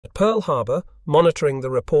Pearl Harbor, monitoring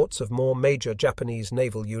the reports of more major Japanese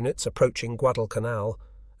naval units approaching Guadalcanal,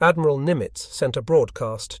 Admiral Nimitz sent a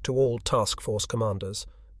broadcast to all task force commanders,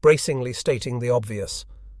 bracingly stating the obvious: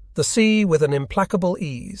 the sea with an implacable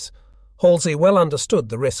ease. Halsey well understood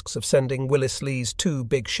the risks of sending Willis Lee's 2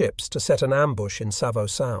 big ships to set an ambush in Savo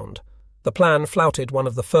Sound. The plan flouted one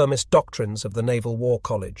of the firmest doctrines of the Naval War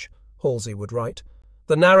College, Halsey would write.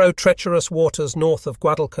 The narrow, treacherous waters north of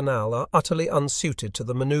Guadalcanal are utterly unsuited to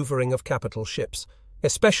the manoeuvring of capital ships,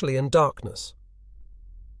 especially in darkness.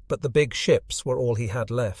 But the big ships were all he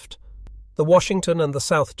had left. The Washington and the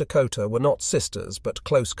South Dakota were not sisters but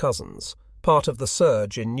close cousins, part of the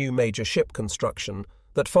surge in new major ship construction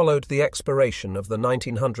that followed the expiration of the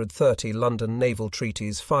 1930 London Naval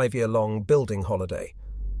Treaty's 5-year-long building holiday.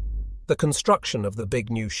 The construction of the big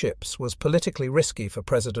new ships was politically risky for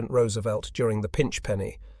President Roosevelt during the pinch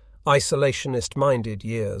penny, isolationist-minded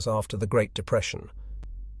years after the Great Depression.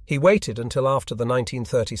 He waited until after the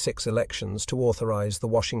 1936 elections to authorize the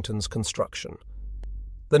Washington's construction.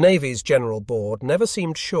 The Navy's General Board never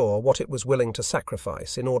seemed sure what it was willing to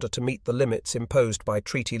sacrifice in order to meet the limits imposed by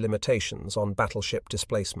treaty limitations on battleship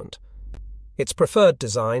displacement. Its preferred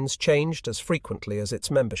designs changed as frequently as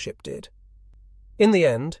its membership did. In the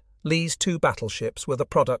end, Lee's 2 battleships were the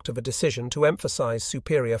product of a decision to emphasize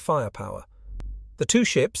superior firepower. The 2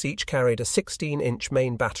 ships each carried a 16-inch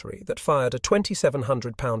main battery that fired a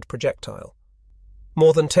 2,700-pound projectile.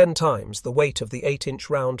 More than 10 times the weight of the 8-inch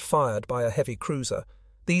round fired by a heavy cruiser,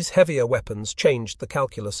 these heavier weapons changed the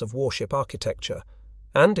calculus of warship architecture,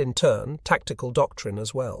 and, in turn, tactical doctrine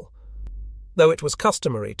as well. Though it was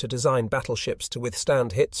customary to design battleships to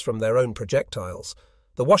withstand hits from their own projectiles,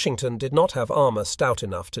 the Washington did not have armor stout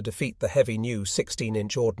enough to defeat the heavy new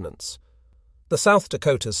 16-inch ordnance. The South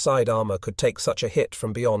Dakota's side armor could take such a hit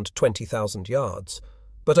from beyond 20,000 yards,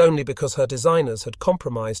 but only because her designers had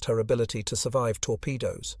compromised her ability to survive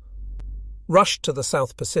torpedoes. Rushed to the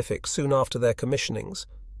South Pacific soon after their commissionings,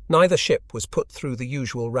 neither ship was put through the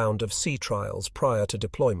usual round of sea trials prior to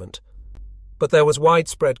deployment. But there was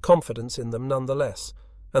widespread confidence in them nonetheless,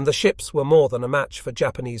 and the ships were more than a match for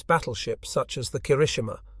Japanese battleships such as the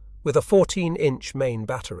Kirishima, with a 14-inch main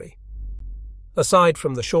battery. Aside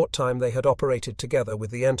from the short time they had operated together with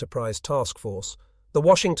the Enterprise Task Force, the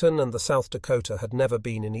Washington and the South Dakota had never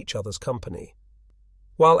been in each other's company.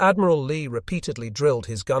 While Admiral Lee repeatedly drilled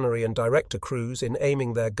his gunnery and director crews in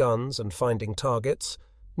aiming their guns and finding targets,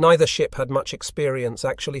 neither ship had much experience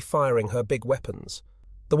actually firing her big weapons.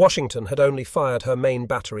 The Washington had only fired her main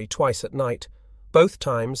battery twice at night, both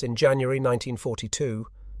times in January 1942.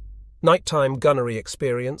 Nighttime gunnery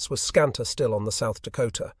experience was scanter still on the South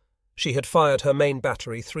Dakota. She had fired her main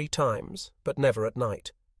battery 3 times, but never at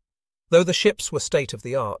night. Though the ships were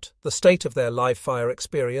state-of-the-art, the state of their live-fire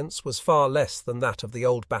experience was far less than that of the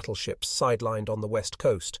old battleships sidelined on the West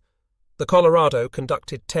Coast. The Colorado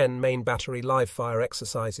conducted 10 main battery live-fire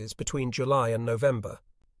exercises between July and November.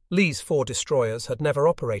 Lee's 4 destroyers had never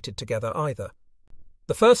operated together either.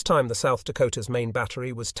 The first time the South Dakota's main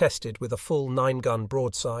battery was tested with a full 9-gun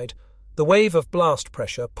broadside, the wave of blast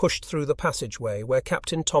pressure pushed through the passageway where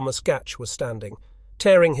Captain Thomas Gatch was standing,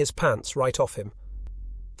 tearing his pants right off him.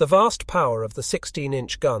 The vast power of the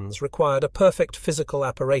 16-inch guns required a perfect physical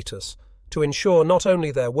apparatus to ensure not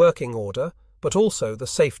only their working order, but also the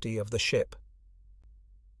safety of the ship.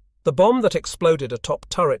 The bomb that exploded atop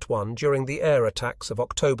Turret 1 during the air attacks of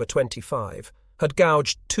October 25 had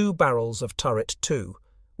gouged 2 barrels of Turret 2,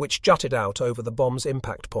 which jutted out over the bomb's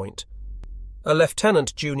impact point. A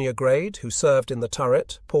lieutenant junior grade who served in the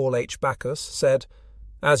turret, Paul H. Backus, said,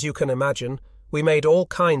 "As you can imagine, we made all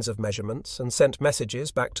kinds of measurements and sent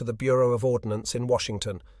messages back to the Bureau of Ordnance in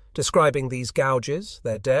Washington, describing these gouges,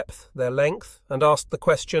 their depth, their length, and asked the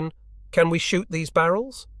question, 'Can we shoot these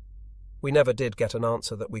barrels?' We never did get an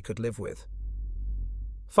answer that we could live with."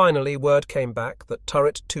 Finally, word came back that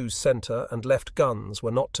Turret 2's center and left guns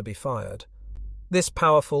were not to be fired. This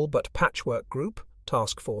powerful but patchwork group,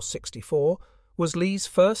 Task Force 64, was Lee's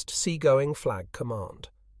first seagoing flag command.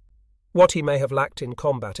 What he may have lacked in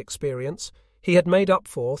combat experience, he had made up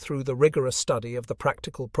for through the rigorous study of the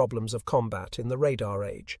practical problems of combat in the radar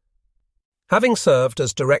age. Having served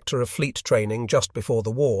as Director of Fleet Training just before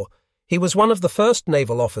the war, he was one of the first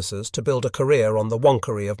naval officers to build a career on the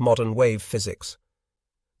wonkery of modern wave physics.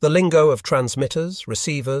 The lingo of transmitters,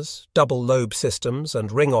 receivers, double lobe systems,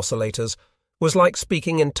 and ring oscillators was like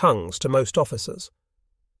speaking in tongues to most officers.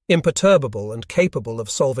 Imperturbable and capable of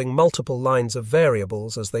solving multiple lines of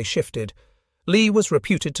variables as they shifted, Lee was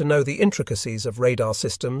reputed to know the intricacies of radar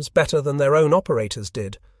systems better than their own operators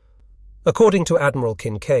did. According to Admiral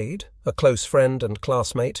Kincaid, a close friend and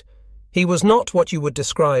classmate, He was not what you would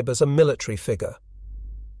describe as a military figure.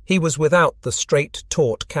 He was without the straight,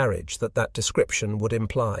 taut carriage that description would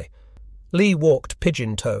imply. Lee walked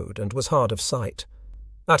pigeon-toed and was hard of sight.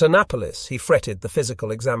 At Annapolis, he fretted the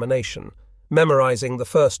physical examination, memorizing the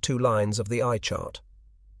first 2 lines of the eye chart.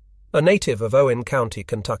 A native of Owen County,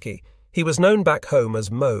 Kentucky, he was known back home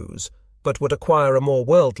as Mose, but would acquire a more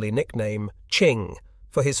worldly nickname, Ching,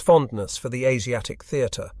 for his fondness for the Asiatic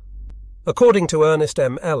theatre. According to Ernest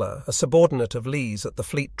M. Eller, a subordinate of Lee's at the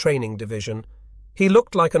Fleet Training Division, he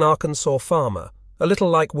looked like an Arkansas farmer, a little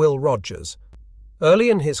like Will Rogers. Early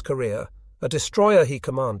in his career, a destroyer he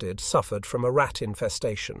commanded suffered from a rat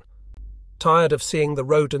infestation. Tired of seeing the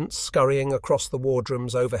rodents scurrying across the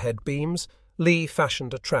wardroom's overhead beams, Lee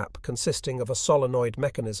fashioned a trap consisting of a solenoid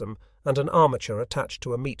mechanism and an armature attached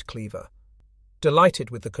to a meat cleaver. Delighted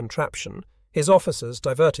with the contraption, his officers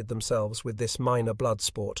diverted themselves with this minor blood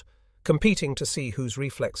sport, competing to see whose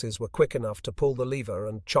reflexes were quick enough to pull the lever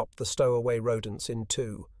and chop the stowaway rodents in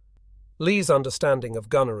 2. Lee's understanding of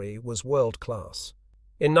gunnery was world-class.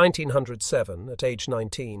 In 1907, at age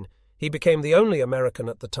 19, he became the only American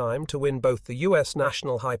at the time to win both the U.S.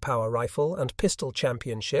 National High-Power Rifle and Pistol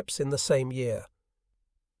Championships in the same year.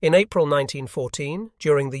 In April 1914,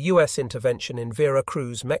 during the U.S. intervention in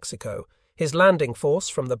Veracruz, Mexico, his landing force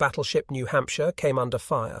from the battleship New Hampshire came under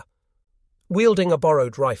fire. Wielding a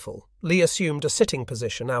borrowed rifle, Lee assumed a sitting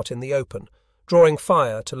position out in the open, drawing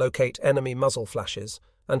fire to locate enemy muzzle flashes,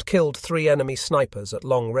 and killed 3 enemy snipers at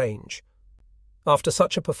long range. After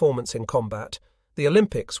such a performance in combat, the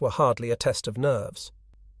Olympics were hardly a test of nerves.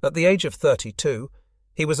 At the age of 32,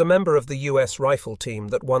 he was a member of the U.S. rifle team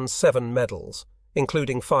that won 7 medals,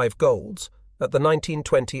 including 5 golds, at the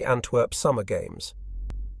 1920 Antwerp Summer Games.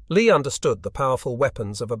 Lee understood the powerful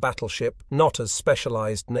weapons of a battleship not as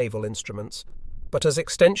specialized naval instruments, but as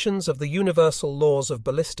extensions of the universal laws of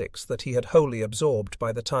ballistics that he had wholly absorbed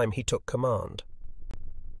by the time he took command.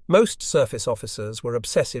 Most surface officers were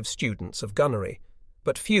obsessive students of gunnery,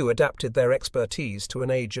 but few adapted their expertise to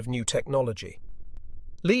an age of new technology.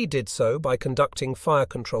 Lee did so by conducting fire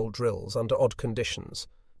control drills under odd conditions,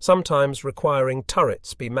 sometimes requiring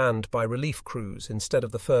turrets be manned by relief crews instead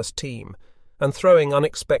of the first team, and throwing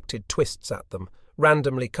unexpected twists at them,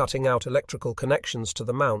 randomly cutting out electrical connections to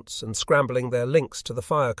the mounts and scrambling their links to the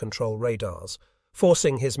fire control radars,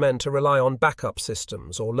 forcing his men to rely on backup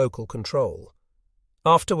systems or local control.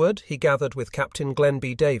 Afterward, he gathered with Captain Glenn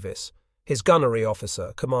B. Davis, his gunnery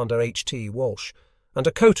officer, Commander H.T. Walsh, and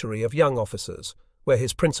a coterie of young officers, where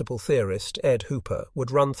his principal theorist, Ed Hooper,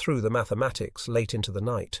 would run through the mathematics late into the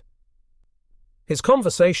night. His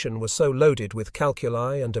conversation was so loaded with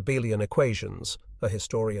calculi and abelian equations, a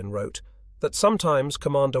historian wrote, that sometimes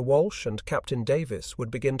Commander Walsh and Captain Davis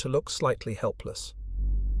would begin to look slightly helpless.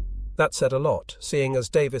 That said a lot, seeing as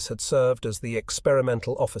Davis had served as the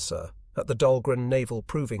experimental officer at the Dahlgren Naval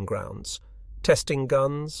Proving Grounds, testing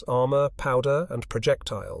guns, armor, powder, and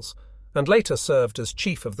projectiles, and later served as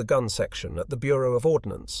chief of the gun section at the Bureau of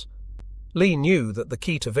Ordnance. Lee knew that the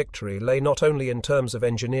key to victory lay not only in terms of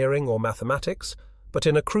engineering or mathematics, but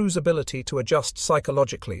in a crew's ability to adjust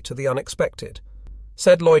psychologically to the unexpected.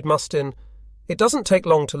 Said Lloyd Mustin, "It doesn't take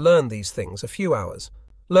long to learn these things, a few hours.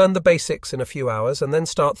 Learn the basics in a few hours and then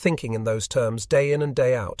start thinking in those terms day in and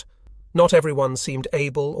day out. Not everyone seemed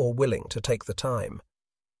able or willing to take the time."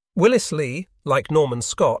 Willis Lee, like Norman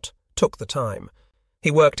Scott, took the time. He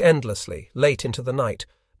worked endlessly, late into the night,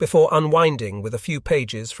 before unwinding with a few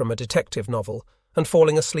pages from a detective novel and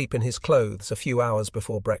falling asleep in his clothes a few hours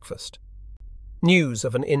before breakfast. News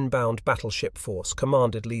of an inbound battleship force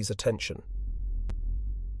commanded Lee's attention.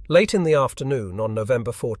 Late in the afternoon on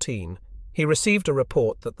November 14, he received a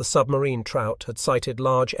report that the submarine Trout had sighted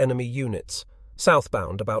large enemy units,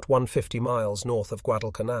 southbound about 150 miles north of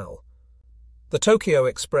Guadalcanal. The Tokyo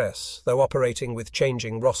Express, though operating with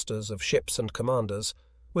changing rosters of ships and commanders,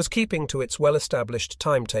 was keeping to its well-established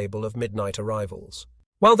timetable of midnight arrivals.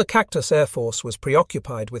 While the Cactus Air Force was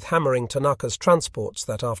preoccupied with hammering Tanaka's transports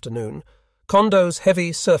that afternoon, Kondo's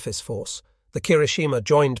heavy surface force, the Kirishima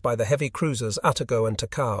joined by the heavy cruisers Atago and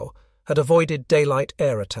Takao, had avoided daylight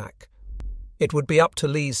air attack. It would be up to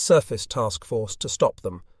Lee's surface task force to stop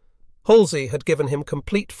them. Halsey had given him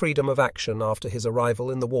complete freedom of action after his arrival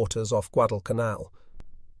in the waters off Guadalcanal.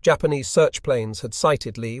 Japanese search planes had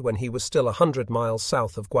sighted Lee when he was still 100 miles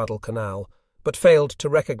south of Guadalcanal, but failed to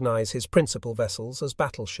recognize his principal vessels as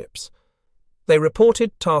battleships. They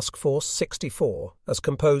reported Task Force 64 as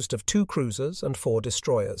composed of 2 cruisers and 4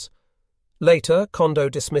 destroyers. Later, Kondo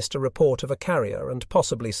dismissed a report of a carrier and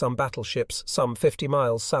possibly some battleships some 50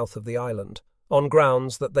 miles south of the island, on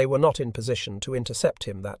grounds that they were not in position to intercept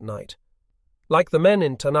him that night. Like the men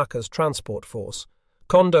in Tanaka's transport force,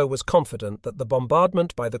 Kondo was confident that the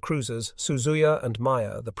bombardment by the cruisers Suzuya and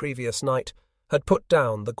Maya the previous night had put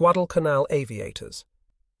down the Guadalcanal aviators.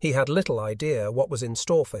 He had little idea what was in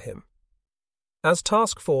store for him. As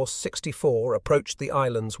Task Force 64 approached the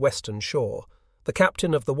island's western shore, the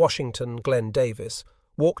captain of the Washington, Glenn Davis,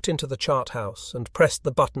 walked into the chart house and pressed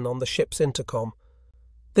the button on the ship's intercom.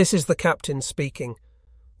 "This is the captain speaking.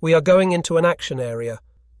 We are going into an action area.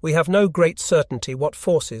 We have no great certainty what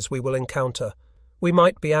forces we will encounter. We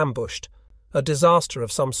might be ambushed. A disaster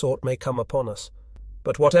of some sort may come upon us.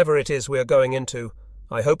 But whatever it is we are going into,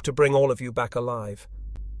 I hope to bring all of you back alive.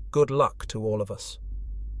 Good luck to all of us."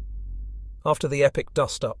 After the epic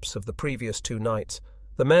dust-ups of the previous 2 nights,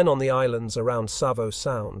 the men on the islands around Savo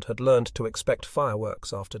Sound had learned to expect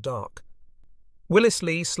fireworks after dark. Willis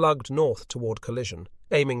Lee slugged north toward Collision,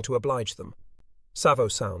 aiming to oblige them. Savo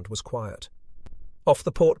Sound was quiet. Off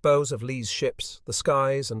the port bows of Lee's ships, the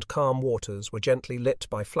skies and calm waters were gently lit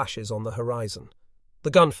by flashes on the horizon.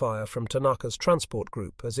 The gunfire from Tanaka's transport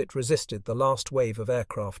group as it resisted the last wave of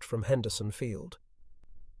aircraft from Henderson Field.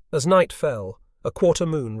 As night fell, a quarter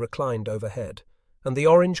moon reclined overhead, and the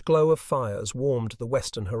orange glow of fires warmed the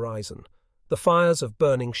western horizon, the fires of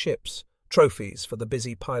burning ships, trophies for the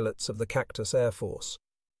busy pilots of the Cactus Air Force.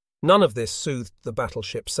 None of this soothed the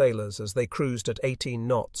battleship sailors as they cruised at 18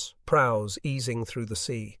 knots, prows easing through the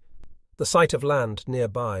sea. The sight of land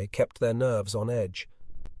nearby kept their nerves on edge.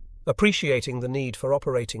 Appreciating the need for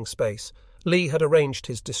operating space, Lee had arranged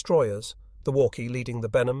his destroyers, the Walkie leading the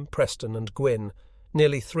Benham, Preston and Gwyn,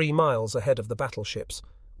 nearly 3 miles ahead of the battleships,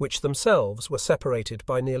 which themselves were separated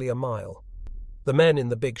by nearly a mile. The men in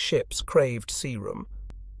the big ships craved sea room.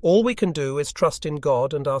 "All we can do is trust in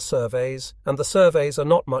God and our surveys, and the surveys are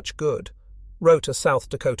not much good," wrote a South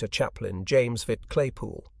Dakota chaplain, James Vitt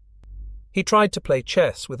Claypool. He tried to play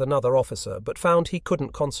chess with another officer, but found he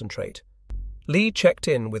couldn't concentrate. Lee checked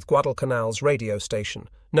in with Guadalcanal's radio station,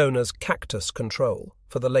 known as Cactus Control,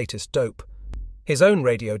 for the latest dope. His own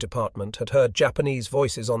radio department had heard Japanese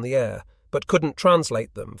voices on the air, but couldn't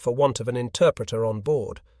translate them for want of an interpreter on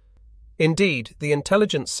board. Indeed, the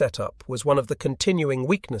intelligence setup was one of the continuing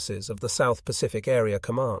weaknesses of the South Pacific Area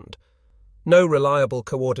Command. No reliable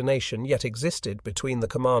coordination yet existed between the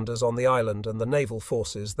commanders on the island and the naval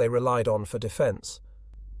forces they relied on for defense.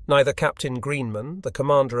 Neither Captain Greenman, the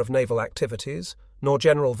commander of naval activities, nor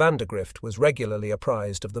General Vandergrift was regularly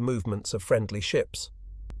apprised of the movements of friendly ships.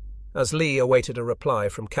 As Lee awaited a reply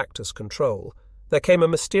from Cactus Control, there came a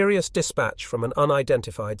mysterious dispatch from an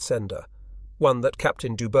unidentified sender, one that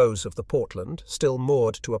Captain Dubose of the Portland, still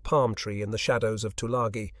moored to a palm tree in the shadows of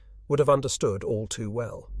Tulagi, would have understood all too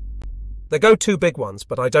well. "There go 2 big ones,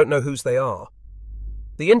 but I don't know whose they are."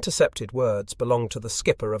 The intercepted words belonged to the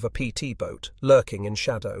skipper of a PT boat, lurking in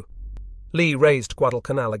shadow. Lee raised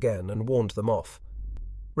Guadalcanal again and warned them off.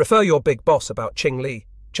 "Refer your big boss about Ching Li.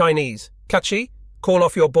 Chinese. Catchy? Call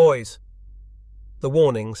off your boys." The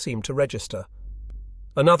warning seemed to register.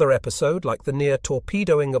 Another episode like the near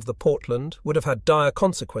torpedoing of the Portland would have had dire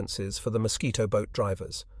consequences for the Mosquito boat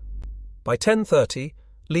drivers. By 10:30,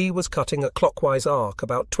 Lee was cutting a clockwise arc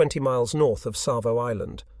about 20 miles north of Savo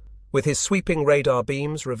Island. With his sweeping radar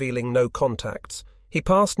beams revealing no contacts, he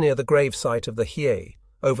passed near the gravesite of the Hiei,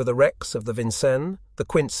 over the wrecks of the Vincennes, the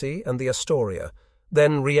Quincy and the Astoria,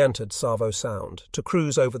 then re-entered Savo Sound to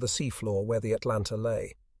cruise over the seafloor where the Atlanta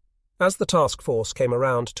lay. As the task force came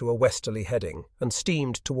around to a westerly heading and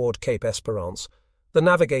steamed toward Cape Esperance, the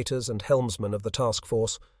navigators and helmsmen of the task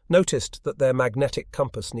force noticed that their magnetic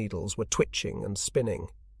compass needles were twitching and spinning.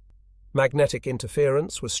 Magnetic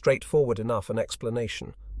interference was straightforward enough an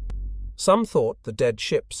explanation. Some thought the dead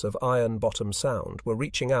ships of Iron Bottom Sound were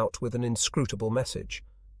reaching out with an inscrutable message.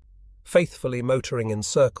 Faithfully motoring in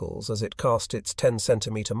circles as it cast its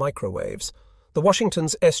 10-centimeter microwaves, the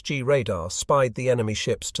Washington's SG radar spied the enemy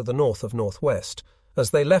ships to the north of northwest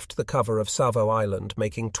as they left the cover of Savo Island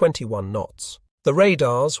making 21 knots. The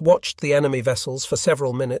radars watched the enemy vessels for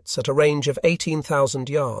several minutes at a range of 18,000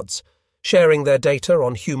 yards, sharing their data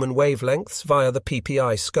on human wavelengths via the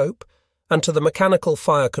PPI scope and to the mechanical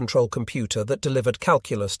fire control computer that delivered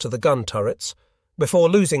calculus to the gun turrets, before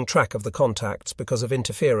losing track of the contacts because of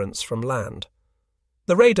interference from land.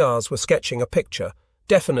 The radars were sketching a picture,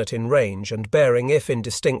 definite in range and bearing if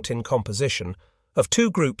indistinct in composition, of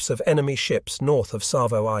 2 groups of enemy ships north of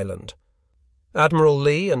Savo Island. Admiral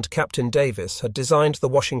Lee and Captain Davis had designed the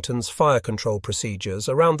Washington's fire control procedures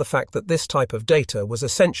around the fact that this type of data was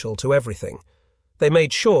essential to everything. They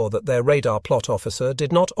made sure that their radar plot officer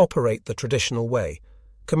did not operate the traditional way,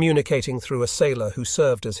 communicating through a sailor who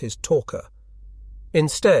served as his talker.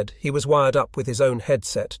 Instead, he was wired up with his own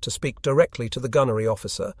headset to speak directly to the gunnery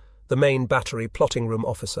officer, the main battery plotting room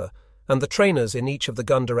officer, and the trainers in each of the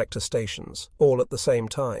gun director stations, all at the same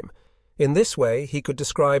time. In this way, he could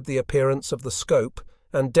describe the appearance of the scope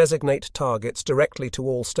and designate targets directly to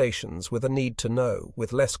all stations with a need to know,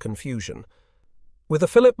 with less confusion. With a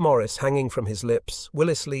Philip Morris hanging from his lips,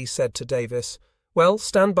 Willis Lee said to Davis, "Well,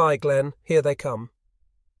 stand by, Glenn. Here they come."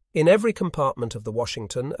 In every compartment of the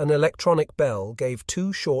Washington, an electronic bell gave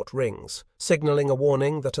 2 short rings, signalling a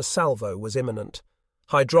warning that a salvo was imminent.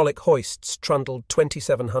 Hydraulic hoists trundled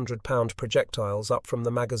 2,700-pound projectiles up from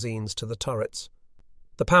the magazines to the turrets.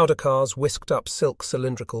 The powder cars whisked up silk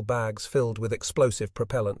cylindrical bags filled with explosive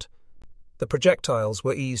propellant. The projectiles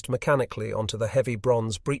were eased mechanically onto the heavy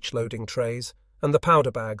bronze breech-loading trays, and the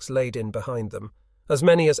powder bags laid in behind them, as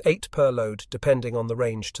many as 8 per load depending on the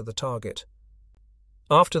range to the target.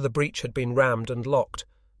 After the breech had been rammed and locked,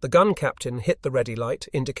 the gun captain hit the ready light,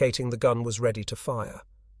 indicating the gun was ready to fire.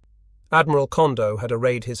 Admiral Kondo had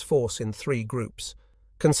arrayed his force in 3 groups.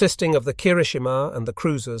 Consisting of the Kirishima and the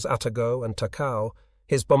cruisers Atago and Takao,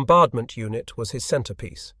 his bombardment unit was his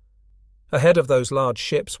centerpiece. Ahead of those large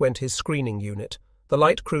ships went his screening unit, the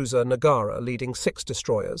light cruiser Nagara leading 6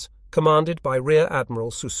 destroyers, commanded by Rear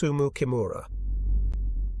Admiral Susumu Kimura.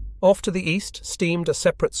 Off to the east steamed a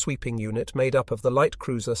separate sweeping unit made up of the light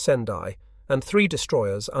cruiser Sendai and 3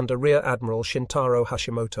 destroyers under Rear Admiral Shintaro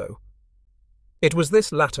Hashimoto. It was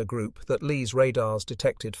this latter group that Lee's radars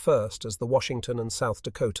detected first as the Washington and South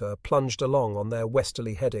Dakota plunged along on their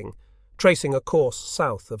westerly heading, tracing a course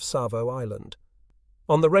south of Savo Island.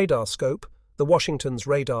 On the radar scope, the Washington's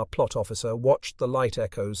radar plot officer watched the light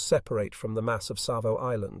echoes separate from the mass of Savo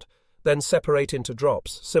Island, then separate into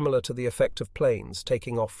drops similar to the effect of planes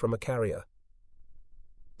taking off from a carrier.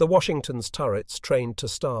 The Washington's turrets trained to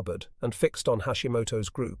starboard and fixed on Hashimoto's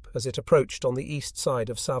group as it approached on the east side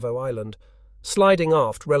of Savo Island, sliding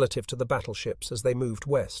aft relative to the battleships as they moved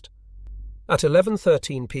west. At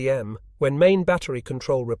 11:13 p.m., when main battery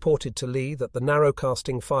control reported to Lee that the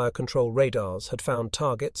narrowcasting fire control radars had found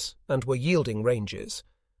targets and were yielding ranges,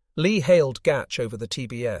 Lee hailed Gatch over the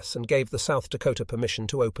TBS and gave the South Dakota permission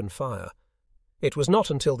to open fire. It was not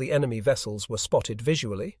until the enemy vessels were spotted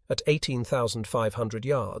visually at 18,500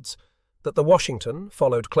 yards that the Washington,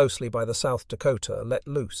 followed closely by the South Dakota, let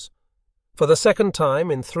loose. For the second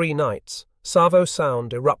time in 3 nights, Savo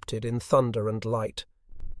Sound erupted in thunder and light.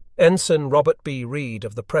 Ensign Robert B. Reed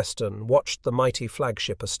of the Preston watched the mighty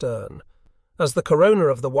flagship astern. As the corona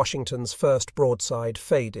of the Washington's first broadside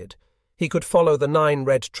faded, he could follow the 9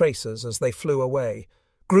 red tracers as they flew away,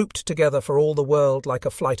 grouped together for all the world like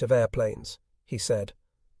a flight of airplanes, he said.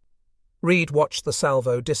 Reed watched the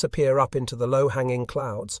salvo disappear up into the low-hanging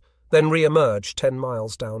clouds, then re-emerge 10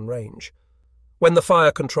 miles downrange. When the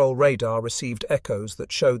fire control radar received echoes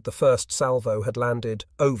that showed the first salvo had landed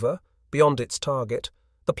over, beyond its target,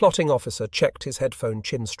 the plotting officer checked his headphone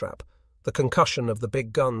chin strap. The concussion of the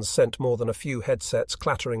big guns sent more than a few headsets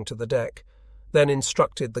clattering to the deck, then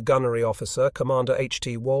instructed the gunnery officer, Commander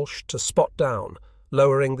H.T. Walsh, to spot down,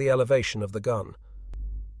 lowering the elevation of the gun.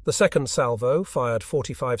 The second salvo, fired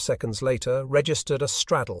 45 seconds later, registered a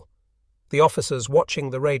straddle. The officers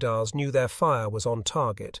watching the radars knew their fire was on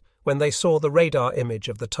target when they saw the radar image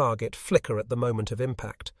of the target flicker at the moment of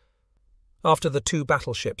impact. After the 2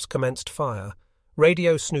 battleships commenced fire,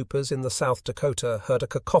 radio snoopers in the South Dakota heard a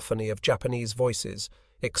cacophony of Japanese voices,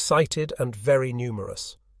 excited and very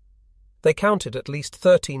numerous. They counted at least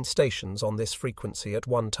 13 stations on this frequency at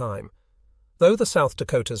one time. Though the South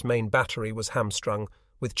Dakota's main battery was hamstrung,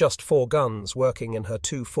 with just 4 guns working in her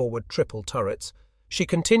 2 forward triple turrets, she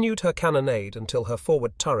continued her cannonade until her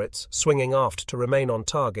forward turrets, swinging aft to remain on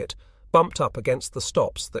target, bumped up against the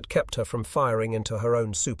stops that kept her from firing into her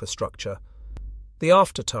own superstructure. The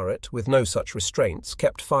after turret, with no such restraints,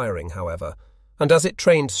 kept firing, however, and as it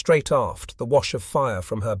trained straight aft, the wash of fire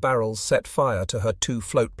from her barrels set fire to her 2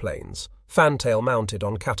 float planes, fantail mounted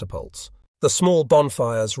on catapults. The small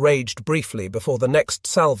bonfires raged briefly before the next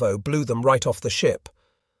salvo blew them right off the ship.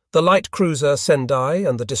 The light cruiser Sendai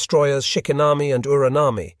and the destroyers Shikinami and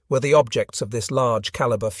Uranami were the objects of this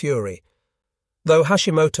large-caliber fury. Though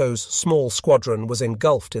Hashimoto's small squadron was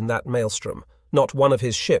engulfed in that maelstrom, not one of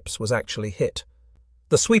his ships was actually hit.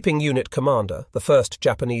 The sweeping unit commander, the first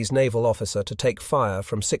Japanese naval officer to take fire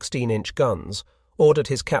from 16-inch guns, ordered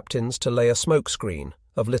his captains to lay a smoke screen,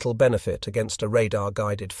 of little benefit against a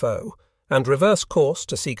radar-guided foe, and reverse course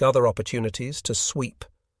to seek other opportunities to sweep.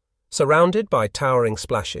 Surrounded by towering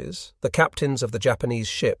splashes, the captains of the Japanese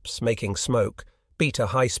ships, making smoke, beat a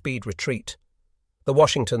high-speed retreat. The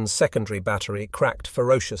Washington's secondary battery cracked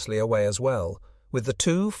ferociously away as well, with the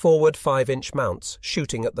two forward 5-inch mounts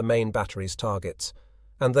shooting at the main battery's targets,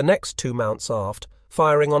 and the next two mounts aft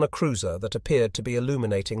firing on a cruiser that appeared to be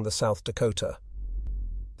illuminating the South Dakota.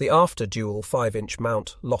 The after-dual 5-inch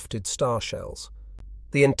mount lofted star shells.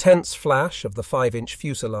 The intense flash of the 5-inch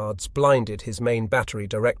fusillades blinded his main battery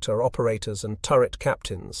director, operators and turret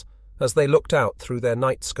captains as they looked out through their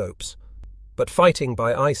night scopes. But fighting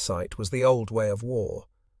by eyesight was the old way of war.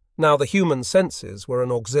 Now the human senses were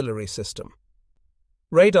an auxiliary system.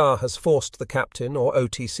 Radar has forced the captain or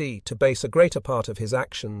OTC to base a greater part of his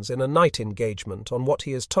actions in a night engagement on what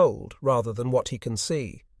he is told rather than what he can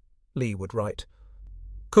see, Lee would write.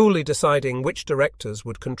 Coolly deciding which directors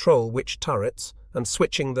would control which turrets and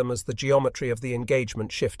switching them as the geometry of the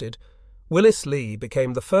engagement shifted, Willis Lee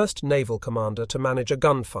became the first naval commander to manage a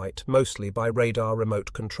gunfight mostly by radar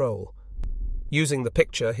remote control. Using the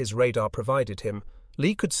picture his radar provided him,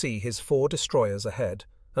 Lee could see his 4 destroyers ahead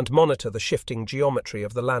and monitor the shifting geometry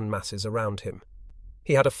of the land masses around him.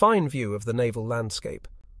 He had a fine view of the naval landscape.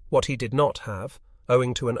 What he did not have,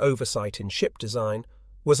 owing to an oversight in ship design,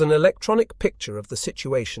 was an electronic picture of the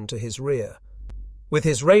situation to his rear. With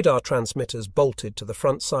his radar transmitters bolted to the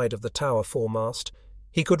front side of the tower foremast,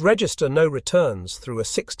 he could register no returns through a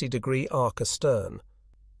 60-degree arc astern.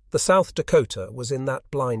 The South Dakota was in that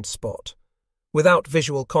blind spot. Without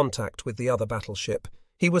visual contact with the other battleship,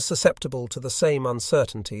 he was susceptible to the same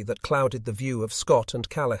uncertainty that clouded the view of Scott and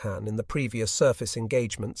Callahan in the previous surface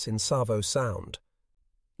engagements in Savo Sound.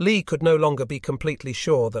 Lee could no longer be completely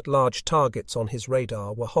sure that large targets on his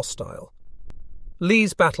radar were hostile.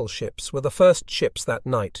 Lee's battleships were the first ships that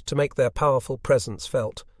night to make their powerful presence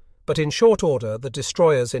felt, but in short order the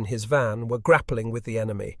destroyers in his van were grappling with the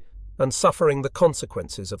enemy and suffering the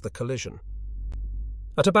consequences of the collision.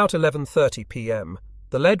 At about 11:30 p.m.,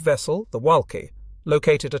 the lead vessel, the Walkie,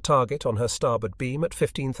 located a target on her starboard beam at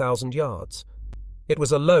 15,000 yards. It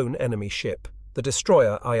was a lone enemy ship, the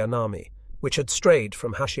destroyer Ayanami, which had strayed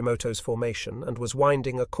from Hashimoto's formation and was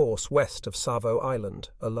winding a course west of Savo Island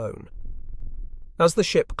alone. As the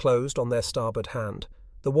ship closed on their starboard hand,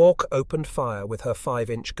 the Walk opened fire with her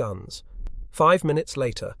 5-inch guns. 5 minutes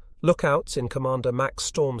later, lookouts in Commander Max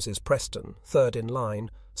Storms's Preston, third in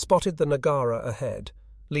line, spotted the Nagara ahead,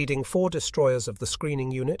 leading 4 destroyers of the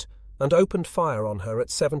screening unit, and opened fire on her at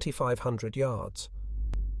 7,500 yards.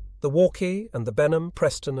 The Walkie and the Benham,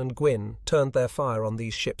 Preston and Gwyn turned their fire on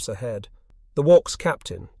these ships ahead. The Walk's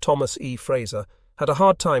captain, Thomas E. Fraser, had a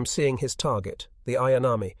hard time seeing his target, the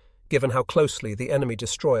Ayanami, given how closely the enemy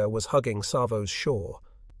destroyer was hugging Savo's shore.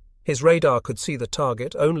 His radar could see the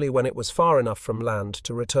target only when it was far enough from land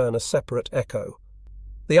to return a separate echo.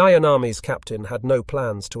 The Ayanami's captain had no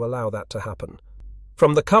plans to allow that to happen.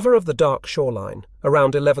 From the cover of the dark shoreline,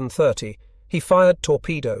 around 11:30, he fired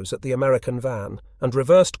torpedoes at the American van and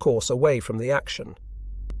reversed course away from the action.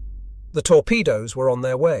 The torpedoes were on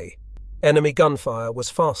their way. Enemy gunfire was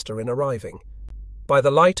faster in arriving. By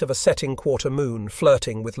the light of a setting quarter moon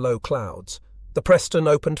flirting with low clouds, the Preston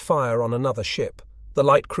opened fire on another ship, the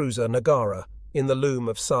light cruiser Nagara, in the loom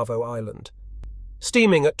of Savo Island.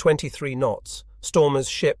 Steaming at 23 knots, Stormer's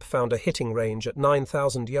ship found a hitting range at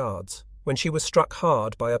 9,000 yards when she was struck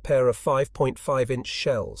hard by a pair of 5.5-inch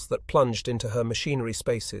shells that plunged into her machinery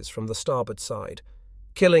spaces from the starboard side,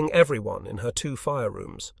 killing everyone in her 2 fire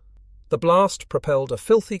rooms. The blast propelled a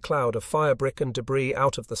filthy cloud of firebrick and debris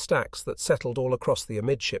out of the stacks that settled all across the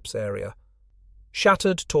amidships area.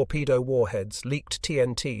 Shattered torpedo warheads leaked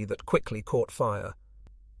TNT that quickly caught fire.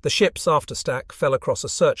 The ship's afterstack fell across a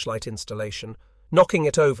searchlight installation, knocking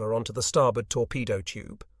it over onto the starboard torpedo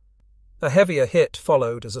tube. A heavier hit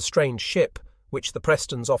followed as a strange ship, which the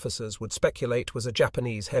Preston's officers would speculate was a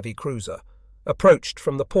Japanese heavy cruiser, approached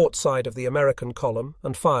from the port side of the American column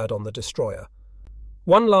and fired on the destroyer.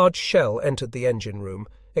 One large shell entered the engine room,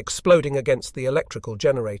 exploding against the electrical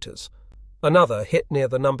generators. Another hit near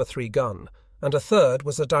the No. 3 gun, and a third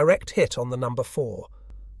was a direct hit on the No. 4.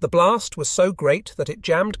 The blast was so great that it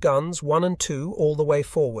jammed guns 1 and 2 all the way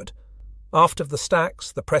forward. Aft of the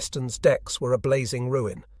stacks, the Preston's decks were a blazing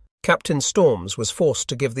ruin. Captain Storms was forced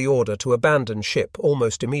to give the order to abandon ship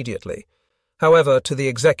almost immediately. However, to the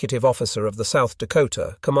executive officer of the South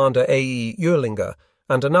Dakota, Commander A.E. Ehrlinger,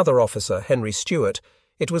 and another officer, Henry Stewart,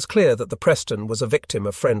 it was clear that the Preston was a victim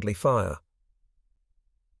of friendly fire.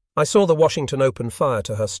 "I saw the Washington open fire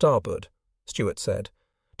to her starboard," Stewart said.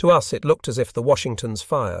 "To us it looked as if the Washington's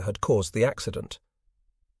fire had caused the accident."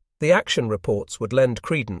 The action reports would lend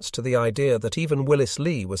credence to the idea that even Willis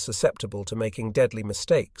Lee was susceptible to making deadly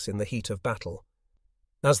mistakes in the heat of battle.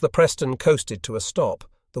 As the Preston coasted to a stop,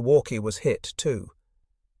 the Walkie was hit too.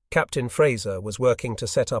 Captain Fraser was working to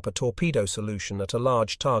set up a torpedo solution at a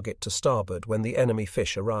large target to starboard when the enemy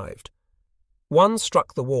fish arrived. One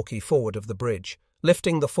struck the walkie forward of the bridge,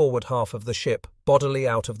 lifting the forward half of the ship bodily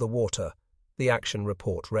out of the water, the action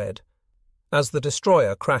report read. As the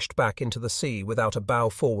destroyer crashed back into the sea without a bow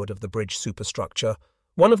forward of the bridge superstructure,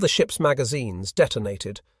 one of the ship's magazines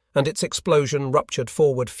detonated, and its explosion ruptured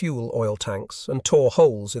forward fuel oil tanks and tore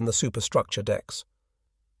holes in the superstructure decks.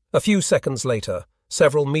 A few seconds later,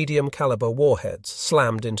 several medium-caliber warheads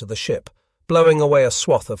slammed into the ship, blowing away a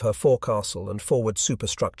swath of her forecastle and forward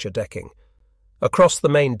superstructure decking. Across the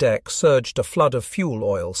main deck surged a flood of fuel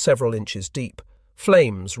oil several inches deep.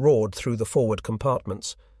 Flames roared through the forward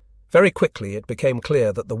compartments. Very quickly it became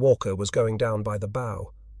clear that the Walker was going down by the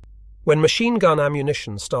bow. When machine gun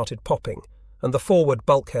ammunition started popping, and the forward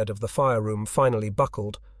bulkhead of the fire room finally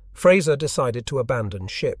buckled, Fraser decided to abandon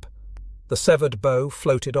ship. The severed bow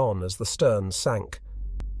floated on as the stern sank.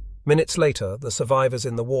 Minutes later, the survivors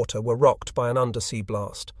in the water were rocked by an undersea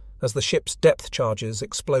blast, as the ship's depth charges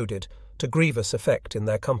exploded, to grievous effect in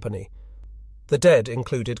their company. The dead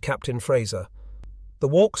included Captain Fraser. The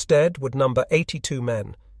Walk's dead would number 82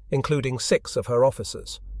 men, including 6 of her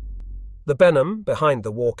officers. The Benham, behind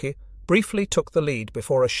the Walkie, briefly took the lead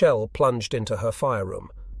before a shell plunged into her fire room.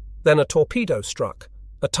 Then a torpedo struck,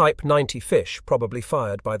 a Type 90 fish probably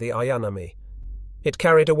fired by the Ayanami. It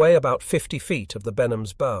carried away about 50 feet of the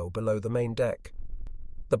Benham's bow below the main deck.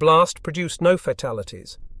 The blast produced no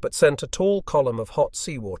fatalities, but sent a tall column of hot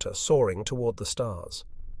seawater soaring toward the stars.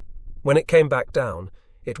 When it came back down,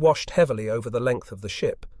 it washed heavily over the length of the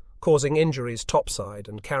ship, causing injuries topside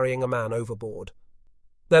and carrying a man overboard.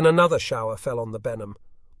 Then another shower fell on the Benham,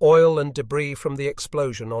 oil and debris from the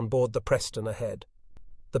explosion on board the Preston ahead.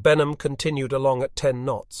 The Benham continued along at 10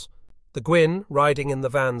 knots. The Gwyn, riding in the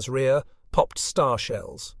van's rear, popped star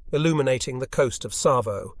shells, illuminating the coast of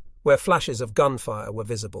Savo, where flashes of gunfire were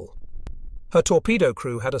visible. Her torpedo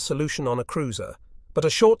crew had a solution on a cruiser, but a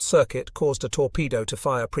short circuit caused a torpedo to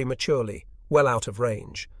fire prematurely, well out of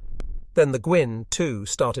range. Then the Gwyn, too,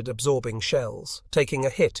 started absorbing shells, taking a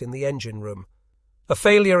hit in the engine room. A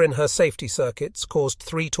failure in her safety circuits caused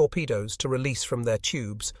 3 torpedoes to release from their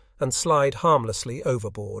tubes and slide harmlessly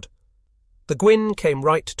overboard. The Gwyn came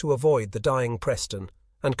right to avoid the dying Preston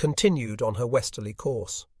and continued on her westerly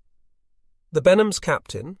course. The Benham's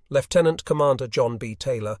captain, Lieutenant Commander John B.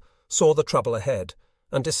 Taylor, saw the trouble ahead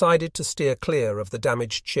and decided to steer clear of the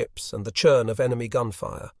damaged ships and the churn of enemy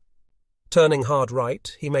gunfire. Turning hard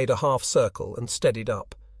right, he made a half circle and steadied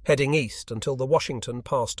up, heading east until the Washington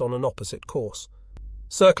passed on an opposite course.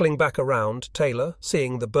 Circling back around, Taylor,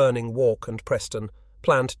 seeing the burning Walk and Preston,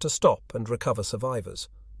 planned to stop and recover survivors.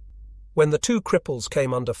 When the 2 cripples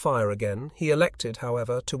came under fire again, he elected,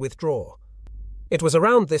 however, to withdraw. It was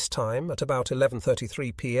around this time, at about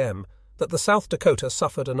 11:33 p.m., that the South Dakota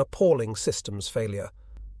suffered an appalling systems failure.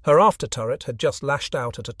 Her after-turret had just lashed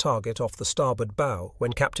out at a target off the starboard bow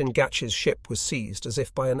when Captain Gatch's ship was seized as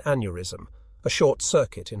if by an aneurysm, a short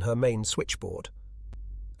circuit in her main switchboard.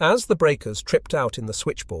 As the breakers tripped out in the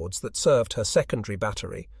switchboards that served her secondary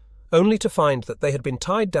battery, only to find that they had been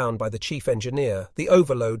tied down by the chief engineer, the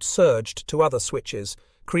overload surged to other switches,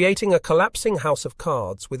 creating a collapsing house of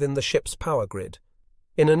cards within the ship's power grid.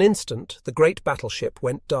 In an instant, the great battleship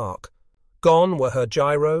went dark. Gone were her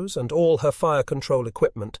gyros and all her fire control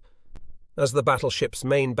equipment. As the battleship's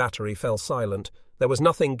main battery fell silent, there was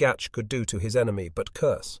nothing Gatch could do to his enemy but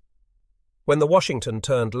curse. When the Washington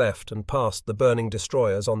turned left and passed the burning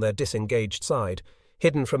destroyers on their disengaged side,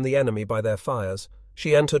 hidden from the enemy by their fires,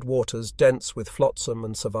 she entered waters dense with flotsam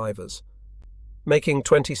and survivors. Making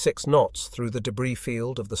 26 knots through the debris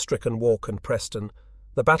field of the stricken Walk and Preston,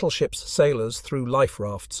 the battleship's sailors threw life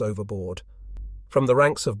rafts overboard. From the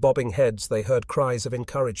ranks of bobbing heads they heard cries of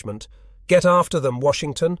encouragement. "Get after them,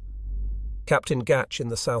 Washington!" Captain Gatch in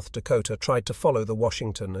the South Dakota tried to follow the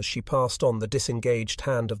Washington as she passed on the disengaged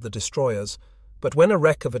hand of the destroyers, but when a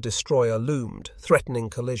wreck of a destroyer loomed, threatening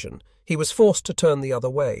collision, he was forced to turn the other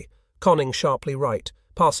way, conning sharply right,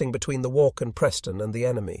 passing between the Walk and Preston and the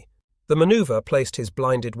enemy. The maneuver placed his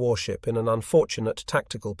blinded warship in an unfortunate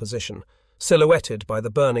tactical position, silhouetted by the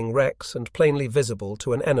burning wrecks and plainly visible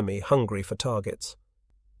to an enemy hungry for targets.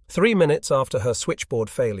 3 minutes after her switchboard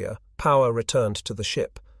failure, power returned to the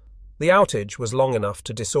ship. The outage was long enough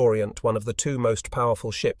to disorient one of the 2 most powerful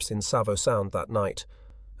ships in Savo Sound that night,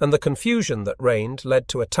 and the confusion that reigned led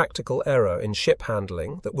to a tactical error in ship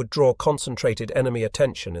handling that would draw concentrated enemy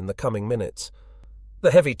attention in the coming minutes. The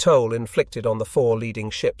heavy toll inflicted on the 4 leading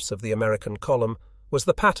ships of the American column was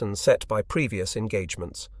the pattern set by previous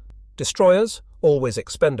engagements. Destroyers, always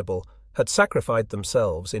expendable, had sacrificed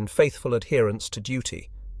themselves in faithful adherence to duty.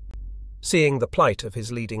 Seeing the plight of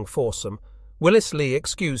his leading foursome, Willis Lee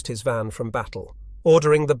excused his van from battle,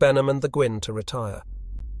 ordering the Benham and the Gwyn to retire.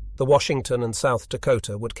 The Washington and South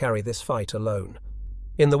Dakota would carry this fight alone.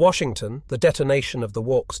 In the Washington, the detonation of the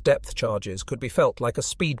Walk's depth charges could be felt like a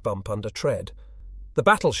speed bump under tread. The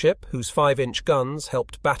battleship, whose 5-inch guns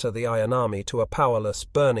helped batter the Iron Army to a powerless,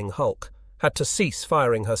 burning hulk, had to cease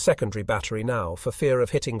firing her secondary battery now for fear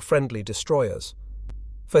of hitting friendly destroyers.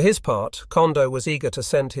 For his part, Kondo was eager to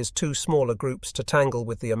send his two smaller groups to tangle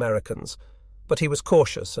with the Americans, but he was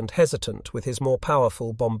cautious and hesitant with his more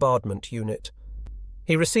powerful bombardment unit.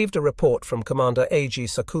 He received a report from Commander Eiji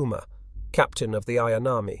Sakuma, captain of the Iron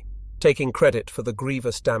Army, taking credit for the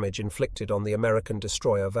grievous damage inflicted on the American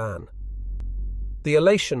destroyer van. The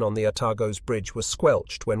elation on the Atago's bridge was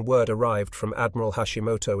squelched when word arrived from Admiral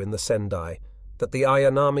Hashimoto in the Sendai that the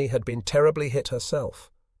Iron Army had been terribly hit herself.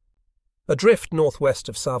 Adrift northwest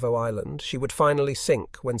of Savo Island, she would finally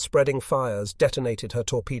sink when spreading fires detonated her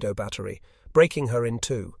torpedo battery, breaking her in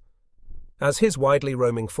two. As his widely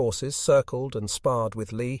roaming forces circled and sparred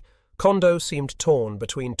with Lee, Kondo seemed torn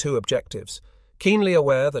between two objectives, keenly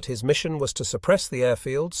aware that his mission was to suppress the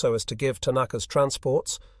airfield so as to give Tanaka's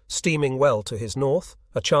transports, steaming well to his north,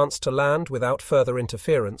 a chance to land without further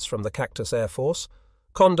interference from the Cactus Air Force.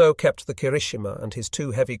 Kondo kept the Kirishima and his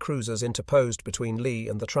two heavy cruisers interposed between Lee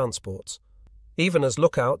and the transports. Even as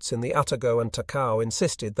lookouts in the Atago and Takao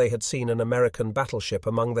insisted they had seen an American battleship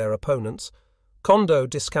among their opponents, Kondo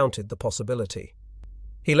discounted the possibility.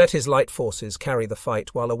 He let his light forces carry the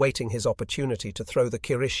fight while awaiting his opportunity to throw the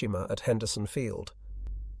Kirishima at Henderson Field.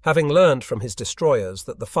 Having learned from his destroyers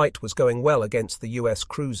that the fight was going well against the U.S.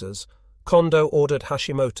 cruisers, Kondo ordered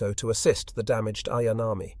Hashimoto to assist the damaged Iron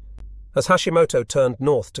Army. As Hashimoto turned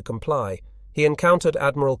north to comply, he encountered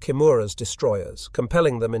Admiral Kimura's destroyers,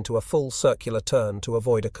 compelling them into a full circular turn to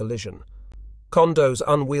avoid a collision. Kondo's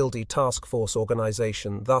unwieldy task force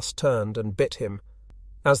organization thus turned and bit him.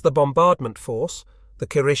 As the bombardment force, the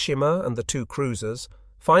Kirishima and the two cruisers,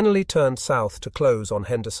 finally turned south to close on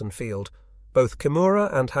Henderson Field, both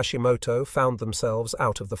Kimura and Hashimoto found themselves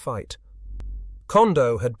out of the fight.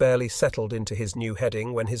 Kondo had barely settled into his new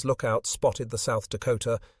heading when his lookouts spotted the South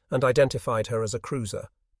Dakota and identified her as a cruiser.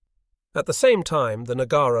 At the same time, the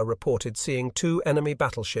Nagara reported seeing two enemy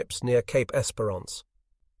battleships near Cape Esperance.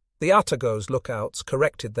 The Atago's lookouts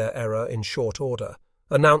corrected their error in short order,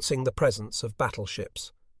 announcing the presence of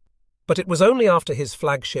battleships. But it was only after his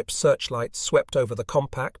flagship searchlights swept over the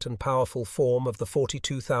compact and powerful form of the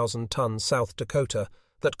 42,000-ton South Dakota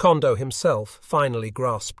that Kondo himself finally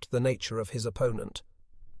grasped the nature of his opponent.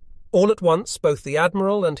 All at once, both the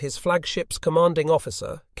admiral and his flagship's commanding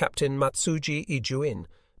officer, Captain Matsuji Ijuin,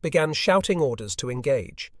 began shouting orders to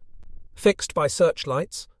engage. Fixed by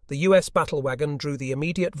searchlights, the U.S. Battlewagon drew the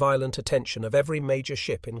immediate violent attention of every major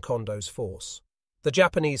ship in Kondo's force. The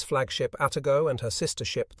Japanese flagship Atago and her sister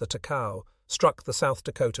ship, the Takao, struck the South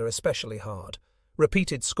Dakota especially hard,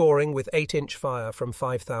 repeated scoring with 8-inch fire from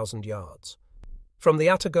 5,000 yards. From the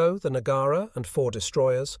Atago, the Nagara, and 4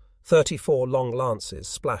 destroyers, 34 long lances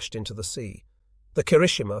splashed into the sea. The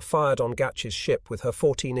Kirishima fired on Gatch's ship with her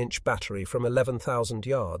 14-inch battery from 11,000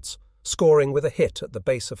 yards, scoring with a hit at the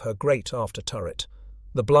base of her great after-turret.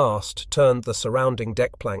 The blast turned the surrounding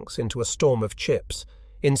deck planks into a storm of chips,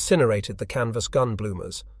 incinerated the canvas gun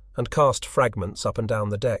bloomers, and cast fragments up and down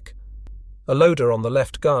the deck. A loader on the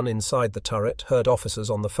left gun inside the turret heard officers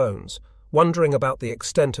on the phones, wondering about the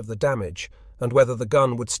extent of the damage and whether the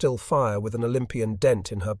gun would still fire with an Olympian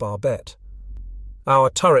dent in her barbette.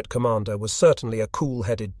 "Our turret commander was certainly a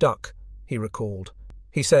cool-headed duck," he recalled.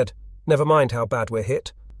 He said, "Never mind how bad we're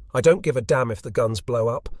hit. I don't give a damn if the guns blow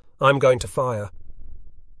up. I'm going to fire."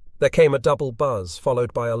 There came a double buzz,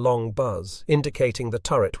 followed by a long buzz, indicating the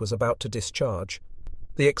turret was about to discharge.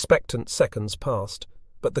 The expectant seconds passed,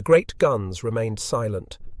 but the great guns remained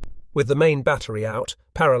silent. With the main battery out,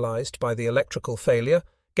 paralyzed by the electrical failure,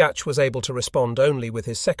 Gatch was able to respond only with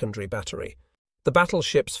his secondary battery. The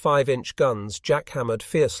battleship's 5-inch guns jackhammered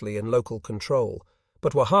fiercely in local control,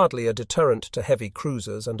 but were hardly a deterrent to heavy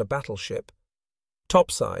cruisers and a battleship.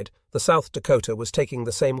 Topside, the South Dakota was taking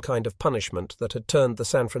the same kind of punishment that had turned the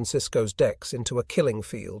San Francisco's decks into a killing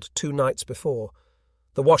field 2 nights before.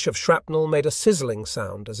 The wash of shrapnel made a sizzling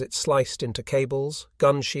sound as it sliced into cables,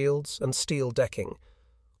 gun shields, and steel decking.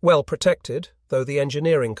 Well protected, though the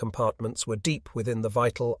engineering compartments were deep within the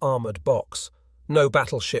vital armoured box, no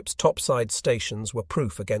battleship's topside stations were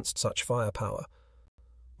proof against such firepower.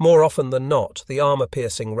 More often than not, the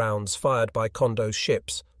armour-piercing rounds fired by Kondo's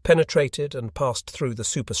ships penetrated and passed through the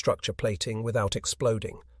superstructure plating without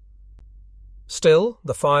exploding. Still,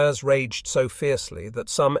 the fires raged so fiercely that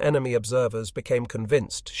some enemy observers became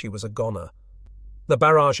convinced she was a goner. The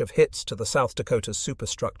barrage of hits to the South Dakota's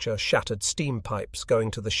superstructure shattered steam pipes going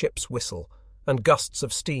to the ship's whistle, and gusts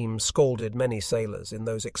of steam scalded many sailors in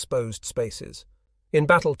those exposed spaces. In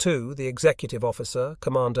Battle 2, the executive officer,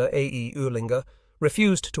 Commander A.E. Uhlinger,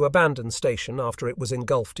 refused to abandon station after it was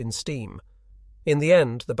engulfed in steam. In the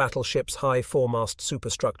end, the battleship's high foremast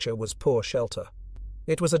superstructure was poor shelter.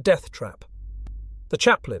 It was a death trap. The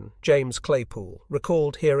chaplain, James Claypool,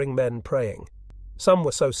 recalled hearing men praying. Some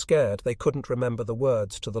were so scared they couldn't remember the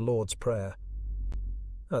words to the Lord's Prayer.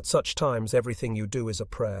 "At such times everything you do is a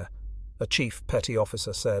prayer," a chief petty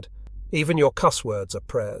officer said. "Even your cuss words are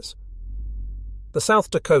prayers." The South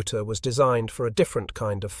Dakota was designed for a different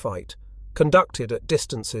kind of fight, conducted at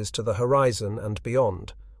distances to the horizon and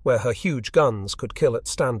beyond, where her huge guns could kill at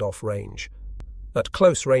standoff range. At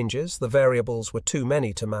close ranges, the variables were too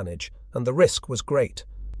many to manage, and the risk was great.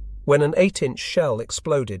 When an 8-inch shell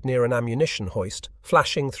exploded near an ammunition hoist,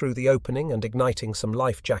 flashing through the opening and igniting some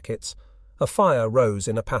life jackets, a fire rose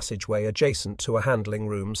in a passageway adjacent to a handling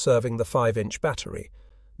room serving the 5-inch battery.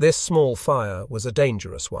 This small fire was a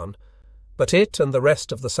dangerous one, but it and the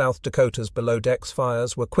rest of the South Dakota's below-decks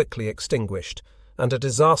fires were quickly extinguished, and a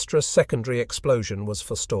disastrous secondary explosion was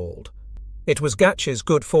forestalled. It was Gatch's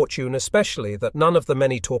good fortune especially that none of the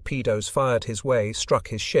many torpedoes fired his way struck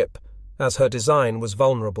his ship, as her design was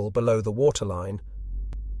vulnerable below the waterline.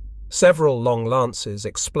 Several long lances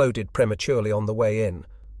exploded prematurely on the way in.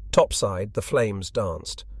 Topside, the flames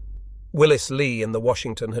danced. Willis Lee in the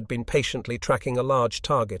Washington had been patiently tracking a large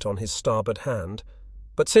target on his starboard hand,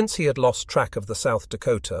 but since he had lost track of the South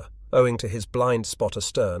Dakota, owing to his blind spot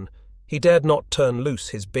astern, he dared not turn loose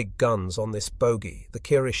his big guns on this bogey, the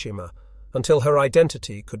Kirishima, until her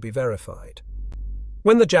identity could be verified.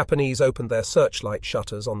 When the Japanese opened their searchlight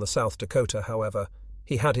shutters on the South Dakota, however,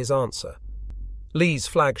 he had his answer. Lee's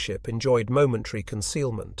flagship enjoyed momentary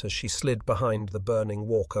concealment as she slid behind the burning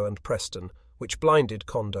Walker and Preston, which blinded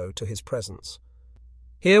Kondo to his presence.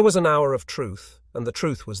 Here was an hour of truth, and the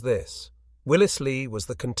truth was this. Willis Lee was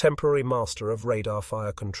the contemporary master of radar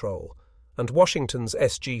fire control, and Washington's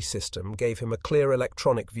SG system gave him a clear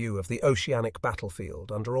electronic view of the oceanic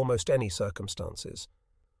battlefield under almost any circumstances.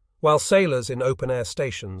 While sailors in open-air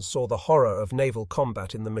stations saw the horror of naval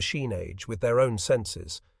combat in the machine age with their own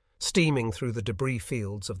senses, steaming through the debris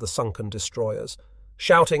fields of the sunken destroyers,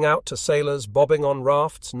 shouting out to sailors bobbing on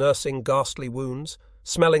rafts, nursing ghastly wounds,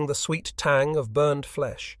 smelling the sweet tang of burned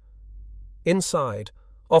flesh. Inside,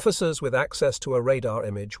 officers with access to a radar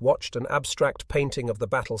image watched an abstract painting of the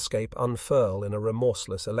battlescape unfurl in a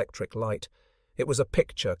remorseless electric light. It was a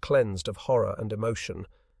picture cleansed of horror and emotion.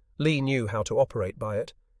 Lee knew how to operate by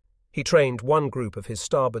it. He trained one group of his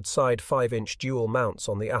starboard side 5-inch dual mounts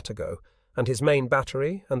on the Atago, and his main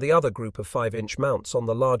battery, and the other group of 5-inch mounts on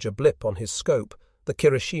the larger blip on his scope, the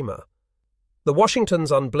Kirishima. The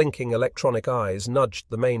Washington's unblinking electronic eyes nudged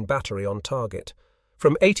the main battery on target.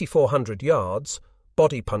 From 8,400 yards,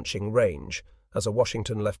 body-punching range, as a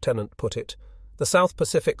Washington lieutenant put it, the South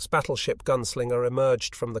Pacific's battleship gunslinger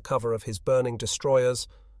emerged from the cover of his burning destroyers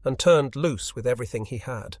and turned loose with everything he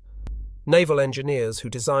had. Naval engineers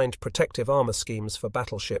who designed protective armor schemes for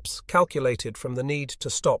battleships calculated from the need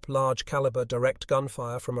to stop large-caliber direct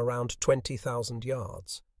gunfire from around 20,000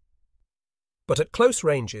 yards. But at close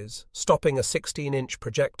ranges, stopping a 16-inch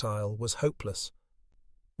projectile was hopeless.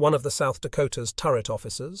 One of the South Dakota's turret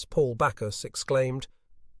officers, Paul Backus, exclaimed,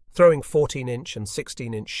 "Throwing 14-inch and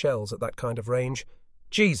 16-inch shells at that kind of range?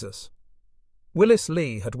 Jesus!" Willis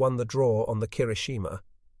Lee had won the draw on the Kirishima.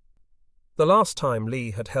 The last time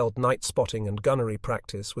Lee had held night spotting and gunnery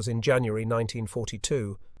practice was in January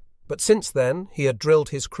 1942, but since then he had drilled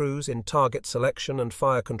his crews in target selection and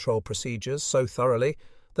fire control procedures so thoroughly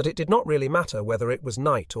that it did not really matter whether it was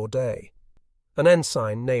night or day. An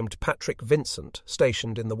ensign named Patrick Vincent,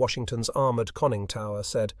 stationed in the Washington's armoured conning tower,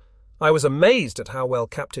 said, "I was amazed at how well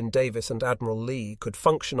Captain Davis and Admiral Lee could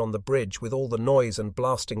function on the bridge with all the noise and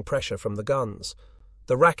blasting pressure from the guns.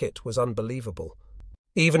 The racket was unbelievable.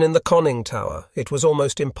 Even in the conning tower, it was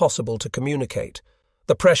almost impossible to communicate.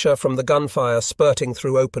 The pressure from the gunfire spurting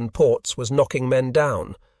through open ports was knocking men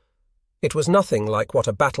down. It was nothing like what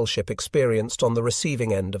a battleship experienced on the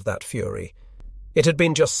receiving end of that fury. It had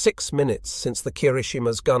been just 6 minutes since the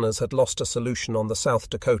Kirishima's gunners had lost a solution on the South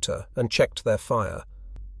Dakota and checked their fire.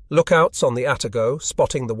 Lookouts on the Atago,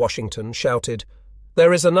 spotting the Washington, shouted,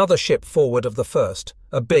 'There is another ship forward of the first,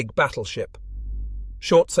 a big battleship.'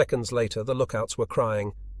 Short seconds later, the lookouts were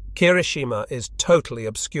crying, 'Kirishima is totally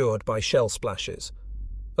obscured by shell splashes.'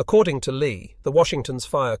 According to Lee, the Washington's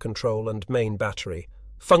fire control and main battery,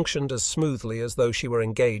 functioned as smoothly as though she were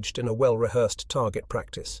engaged in a well-rehearsed target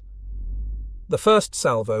practice. The first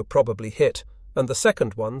salvo probably hit, and the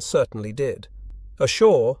second one certainly did.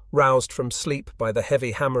 Ashore, roused from sleep by the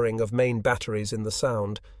heavy hammering of main batteries in the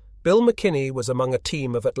Sound, Bill McKinney was among a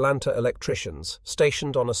team of Atlanta electricians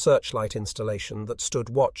stationed on a searchlight installation that stood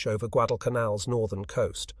watch over Guadalcanal's northern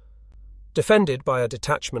coast. Defended by a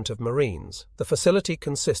detachment of Marines, the facility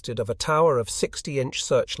consisted of a tower of 60-inch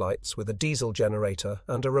searchlights with a diesel generator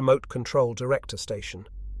and a remote-control director station.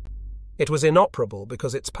 It was inoperable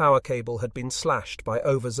because its power cable had been slashed by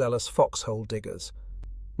overzealous foxhole diggers.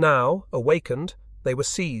 Now, awakened, they were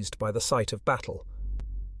seized by the sight of battle.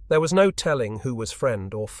 There was no telling who was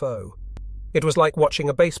friend or foe. It was like watching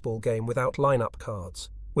a baseball game without lineup cards,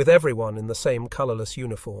 with everyone in the same colourless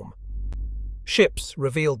uniform. Ships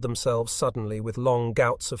revealed themselves suddenly with long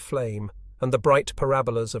gouts of flame and the bright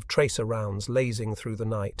parabolas of tracer rounds lazing through the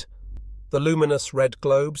night. The luminous red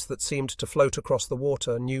globes that seemed to float across the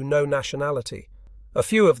water knew no nationality. A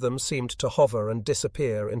few of them seemed to hover and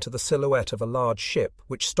disappear into the silhouette of a large ship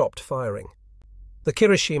which stopped firing. The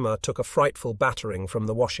Kirishima took a frightful battering from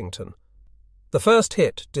the Washington. The first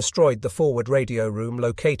hit destroyed the forward radio room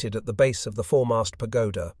located at the base of the foremast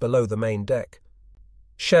pagoda below the main deck.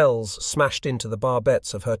 Shells smashed into the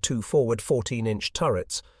barbettes of her two forward 14-inch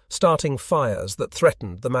turrets, starting fires that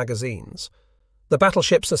threatened the magazines. The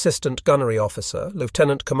battleship's assistant gunnery officer,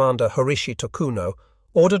 Lieutenant Commander Horishi Tokuno,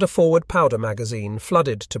 ordered a forward powder magazine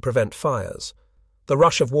flooded to prevent fires. The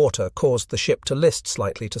rush of water caused the ship to list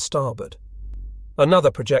slightly to starboard.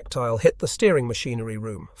 Another projectile hit the steering machinery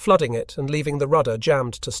room, flooding it and leaving the rudder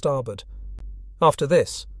jammed to starboard. After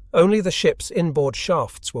this, only the ship's inboard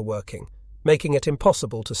shafts were working, making it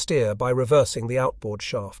impossible to steer by reversing the outboard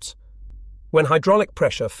shafts. When hydraulic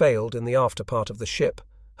pressure failed in the after part of the ship,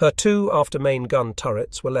 her two after-main gun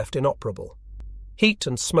turrets were left inoperable. Heat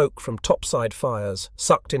and smoke from topside fires,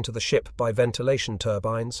 sucked into the ship by ventilation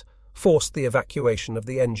turbines, forced the evacuation of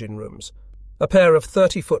the engine rooms. A pair of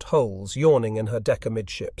 30-foot holes yawning in her deck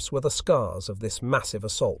amidships were the scars of this massive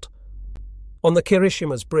assault. On the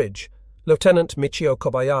Kirishima's bridge, Lieutenant Michio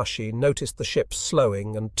Kobayashi noticed the ship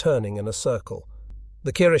slowing and turning in a circle.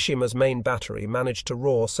 The Kirishima's main battery managed to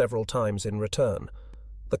roar several times in return.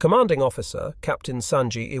 The commanding officer, Captain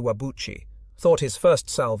Sanji Iwabuchi, thought his first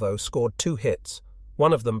salvo scored 2 hits,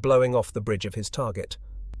 one of them blowing off the bridge of his target.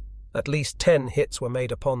 At least 10 hits were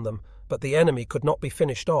made upon them, but the enemy could not be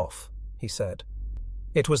finished off, he said.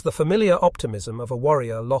 It was the familiar optimism of a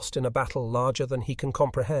warrior lost in a battle larger than he can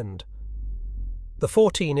comprehend. The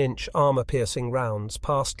 14-inch armor-piercing rounds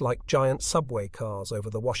passed like giant subway cars over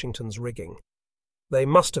the Washington's rigging. They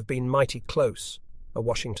must have been mighty close, a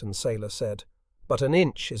Washington sailor said, but an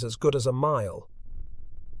inch is as good as a mile.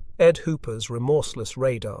 Ed Hooper's remorseless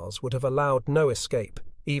radars would have allowed no escape,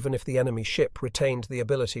 even if the enemy ship retained the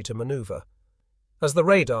ability to maneuver. As the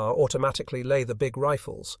radar automatically lay the big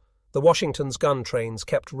rifles, the Washington's gun trains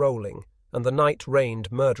kept rolling, and the night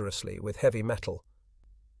rained murderously with heavy metal.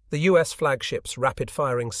 The U.S. flagship's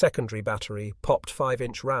rapid-firing secondary battery popped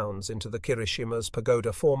 5-inch rounds into the Kirishima's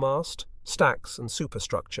pagoda foremast, stacks and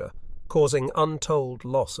superstructure, causing untold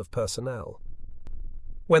loss of personnel.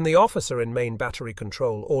 When the officer in main battery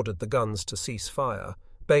control ordered the guns to cease fire,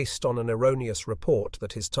 based on an erroneous report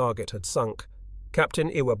that his target had sunk, Captain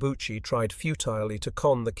Iwabuchi tried futilely to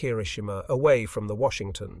con the Kirishima away from the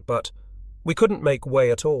Washington, but "We couldn't make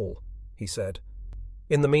way at all," he said.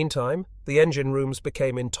 In the meantime, the engine rooms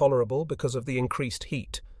became intolerable because of the increased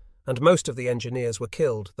heat, and most of the engineers were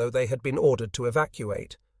killed, though they had been ordered to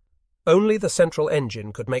evacuate. Only the central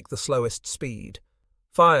engine could make the slowest speed.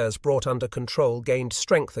 Fires brought under control gained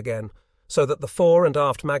strength again, so that the fore and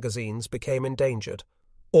aft magazines became endangered.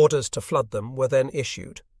 Orders to flood them were then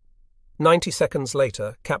issued. 90 seconds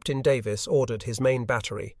later, Captain Davis ordered his main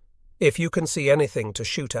battery, "If you can see anything to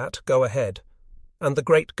shoot at, go ahead." And the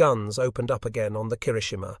great guns opened up again on the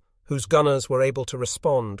Kirishima, whose gunners were able to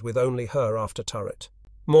respond with only her after turret.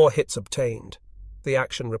 More hits obtained, the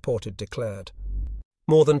action reported declared.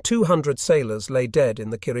 More than 200 sailors lay dead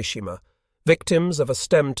in the Kirishima, victims of a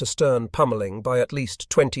stem-to-stern pummeling by at least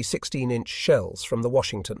 20 16-inch shells from the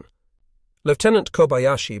Washington. Lieutenant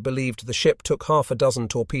Kobayashi believed the ship took half a dozen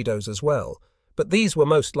torpedoes as well, but these were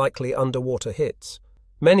most likely underwater hits.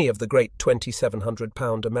 Many of the great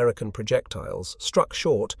 2,700-pound American projectiles struck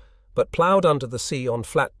short, but ploughed under the sea on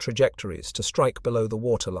flat trajectories to strike below the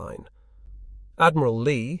waterline. Admiral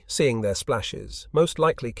Lee, seeing their splashes, most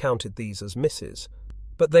likely counted these as misses,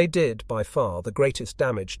 but they did, by far, the greatest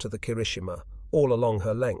damage to the Kirishima, all along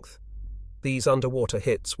her length. These underwater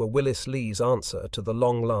hits were Willis Lee's answer to the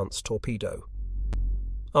long-lance torpedo.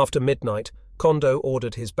 After midnight, Kondo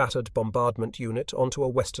ordered his battered bombardment unit onto a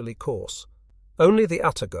westerly course. Only the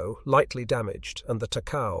Atago, lightly damaged, and the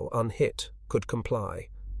Takao, unhit, could comply.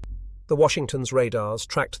 The Washington's radars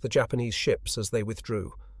tracked the Japanese ships as they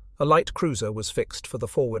withdrew. A light cruiser was fixed for the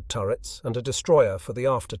forward turrets and a destroyer for the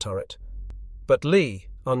after turret. But Lee,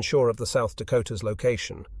 unsure of the South Dakota's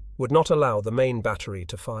location, would not allow the main battery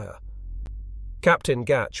to fire. Captain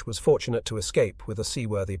Gatch was fortunate to escape with a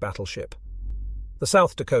seaworthy battleship. The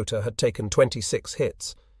South Dakota had taken 26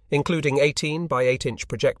 hits, including 18 by 8-inch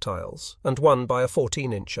projectiles and 1 by a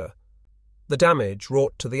 14-incher. The damage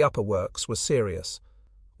wrought to the upper works was serious.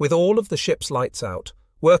 With all of the ship's lights out,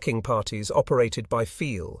 working parties operated by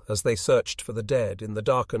feel as they searched for the dead in the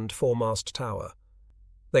darkened foremast tower.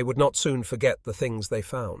 They would not soon forget the things they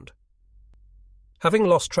found. Having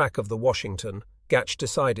lost track of the Washington, Gatch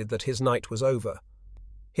decided that his night was over.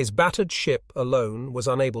 His battered ship alone was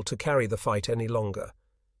unable to carry the fight any longer.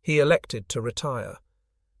 He elected to retire.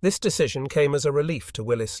 This decision came as a relief to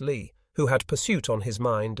Willis Lee, who had pursuit on his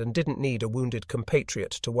mind and didn't need a wounded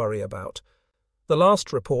compatriot to worry about. The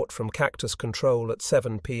last report from Cactus Control at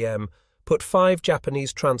 7 p.m. put 5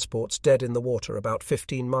 Japanese transports dead in the water about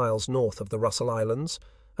 15 miles north of the Russell Islands,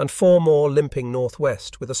 and 4 more limping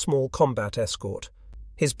northwest with a small combat escort.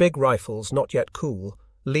 His big rifles not yet cool,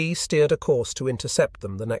 Lee steered a course to intercept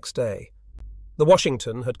them the next day. The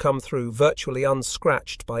Washington had come through virtually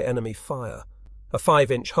unscratched by enemy fire. A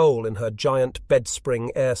 5-inch hole in her giant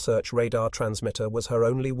bed-spring air search radar transmitter was her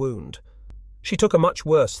only wound. She took a much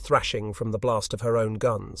worse thrashing from the blast of her own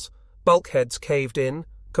guns. Bulkheads caved in,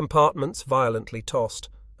 compartments violently tossed,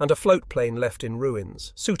 and a float plane left in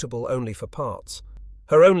ruins, suitable only for parts.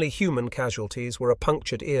 Her only human casualties were a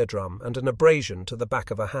punctured eardrum and an abrasion to the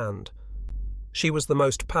back of a hand. She was the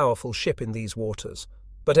most powerful ship in these waters,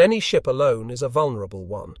 but any ship alone is a vulnerable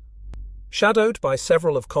one. Shadowed by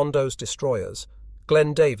several of Kondo's destroyers,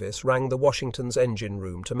 Glenn Davis rang the Washington's engine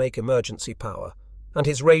room to make emergency power, and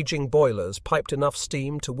his raging boilers piped enough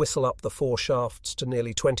steam to whistle up the 4 shafts to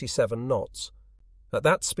nearly 27 knots. At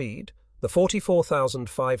that speed, the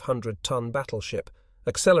 44,500-ton battleship,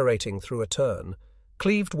 accelerating through a turn,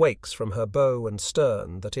 cleaved wakes from her bow and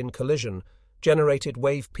stern that, in collision, generated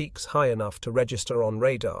wave peaks high enough to register on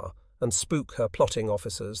radar and spook her plotting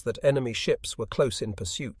officers that enemy ships were close in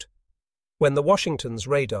pursuit. When the Washington's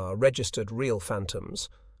radar registered real phantoms,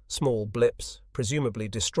 small blips, presumably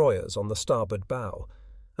destroyers on the starboard bow,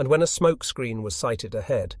 and when a smoke screen was sighted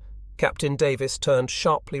ahead, Captain Davis turned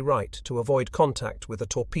sharply right to avoid contact with a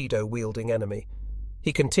torpedo-wielding enemy.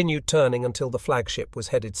 He continued turning until the flagship was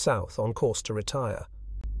headed south on course to retire.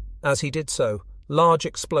 As he did so, large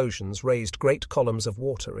explosions raised great columns of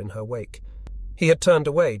water in her wake. He had turned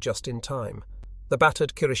away just in time. The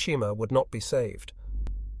battered Kirishima would not be saved.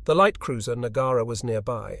 The light cruiser Nagara was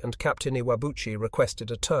nearby, and Captain Iwabuchi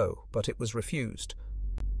requested a tow, but it was refused.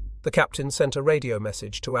 The captain sent a radio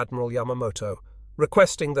message to Admiral Yamamoto,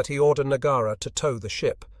 requesting that he order Nagara to tow the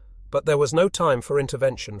ship, but there was no time for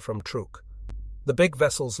intervention from Truk. The big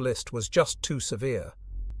vessel's list was just too severe.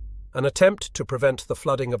 An attempt to prevent the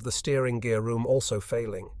flooding of the steering gear room also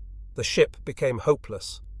failing, the ship became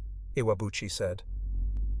hopeless, Iwabuchi said.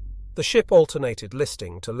 The ship alternated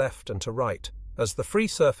listing to left and to right, as the free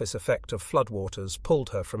surface effect of floodwaters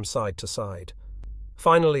pulled her from side to side.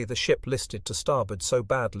 Finally, the ship listed to starboard so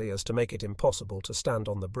badly as to make it impossible to stand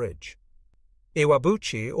on the bridge.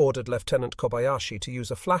 Iwabuchi ordered Lieutenant Kobayashi to use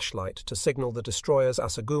a flashlight to signal the destroyers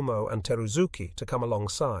Asagumo and Teruzuki to come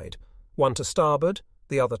alongside, one to starboard,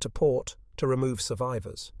 the other to port, to remove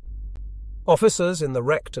survivors. Officers in the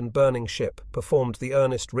wrecked and burning ship performed the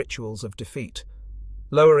earnest rituals of defeat,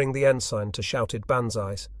 lowering the ensign to shouted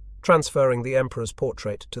banzais, transferring the Emperor's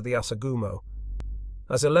portrait to the Asagumo.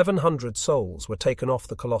 As 1,100 souls were taken off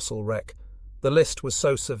the colossal wreck, the list was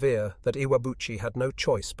so severe that Iwabuchi had no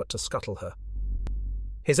choice but to scuttle her.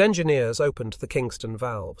 His engineers opened the Kingston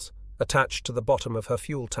valves, attached to the bottom of her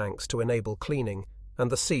fuel tanks to enable cleaning,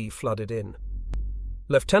 and the sea flooded in.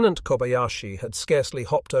 Lieutenant Kobayashi had scarcely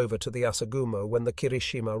hopped over to the Asagumo when the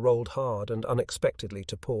Kirishima rolled hard and unexpectedly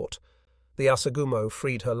to port. The Asagumo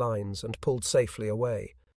freed her lines and pulled safely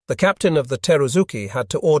away. The captain of the Teruzuki had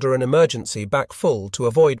to order an emergency back full to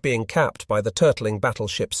avoid being capped by the turtling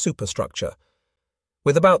battleship's superstructure.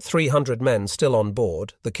 With about 300 men still on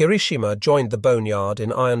board, the Kirishima joined the boneyard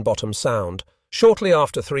in Iron Bottom Sound shortly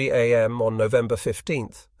after 3 a.m. on November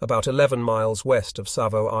 15th, about 11 miles west of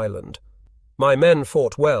Savo Island. "My men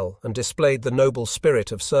fought well and displayed the noble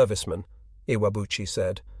spirit of servicemen," Iwabuchi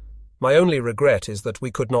said. "My only regret is that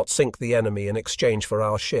we could not sink the enemy in exchange for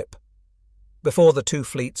our ship." Before the two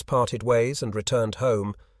fleets parted ways and returned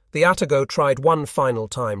home, The Atago tried one final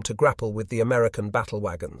time to grapple with the American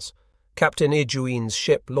Battlewagons. Captain Ijuin's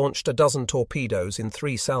ship launched a dozen torpedoes in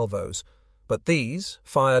 3 salvos, but these,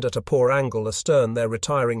 fired at a poor angle astern their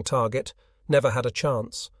retiring target, never had a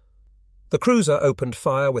chance. The cruiser opened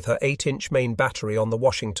fire with her 8-inch main battery on the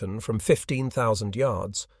Washington from 15,000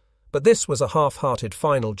 yards, but this was a half-hearted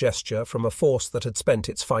final gesture from a force that had spent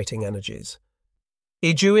its fighting energies.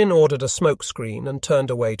 Ijuin ordered a smoke screen and turned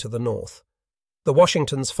away to the north. The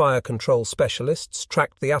Washington's fire control specialists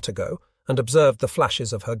tracked the Atago and observed the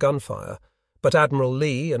flashes of her gunfire, but Admiral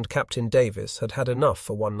Lee and Captain Davis had had enough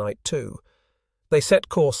for one night too. They set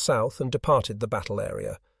course south and departed the battle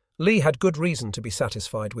area. Lee had good reason to be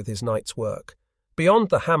satisfied with his night's work. Beyond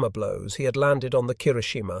the hammer blows, he had landed on the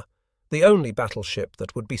Kirishima, the only battleship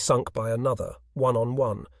that would be sunk by another,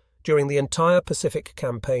 one-on-one, during the entire Pacific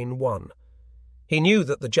Campaign 1. He knew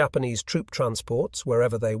that the Japanese troop transports,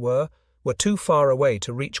 wherever they were too far away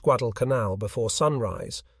to reach Guadalcanal before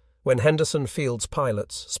sunrise, when Henderson Field's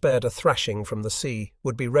pilots, spared a thrashing from the sea,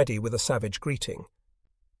 would be ready with a savage greeting.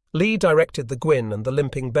 Lee directed the Gwyn and the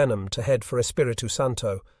limping Benham to head for Espiritu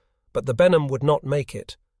Santo, but the Benham would not make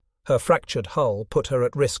it. Her fractured hull put her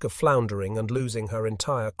at risk of floundering and losing her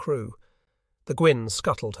entire crew. The Gwyn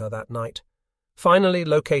scuttled her that night. Finally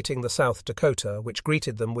locating the South Dakota, which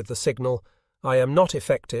greeted them with the signal, "I am not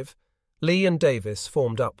effective," Lee and Davis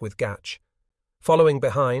formed up with Gatch. Following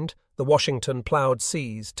behind, the Washington ploughed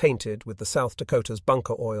seas tainted with the South Dakota's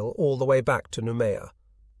bunker oil all the way back to Noumea.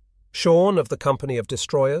 Shorn of the company of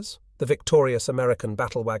destroyers, the victorious American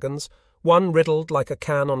Battlewagons, one riddled like a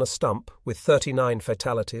can on a stump, with 39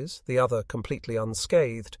 fatalities, the other completely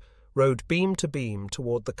unscathed, rode beam to beam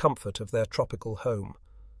toward the comfort of their tropical home.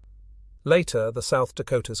 Later, the South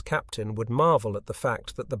Dakota's captain would marvel at the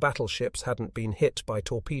fact that the battleships hadn't been hit by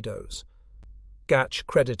torpedoes. Gatch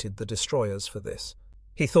credited the destroyers for this.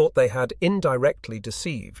 He thought they had indirectly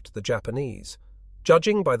deceived the Japanese.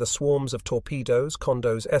 Judging by the swarms of torpedoes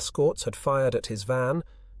Kondo's escorts had fired at his van,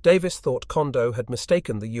 Davis thought Kondo had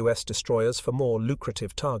mistaken the U.S. destroyers for more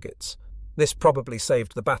lucrative targets. This probably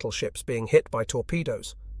saved the battleships being hit by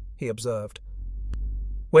torpedoes, he observed.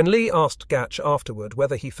 When Lee asked Gatch afterward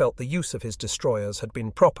whether he felt the use of his destroyers had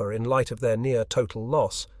been proper in light of their near-total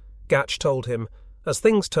loss, Gatch told him, "As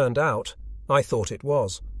things turned out, I thought it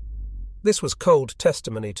was." This was cold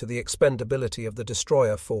testimony to the expendability of the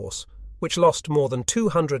destroyer force, which lost more than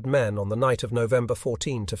 200 men on the night of November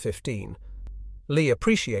 14 to 15. Lee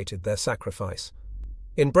appreciated their sacrifice.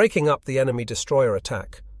 In breaking up the enemy destroyer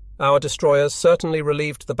attack, our destroyers certainly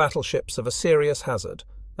relieved the battleships of a serious hazard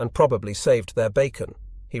and probably saved their bacon,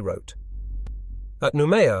 he wrote. At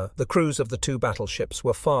Noumea, the crews of the 2 battleships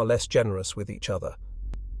were far less generous with each other.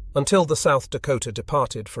 Until the South Dakota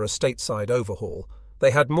departed for a stateside overhaul,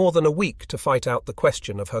 they had more than a week to fight out the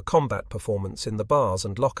question of her combat performance in the bars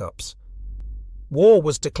and lockups. War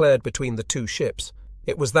was declared between the 2 ships.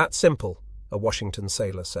 It was that simple, a Washington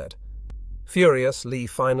sailor said. Furious, Lee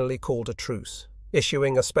finally called a truce,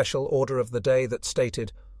 issuing a special order of the day that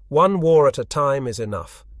stated, "One war at a time is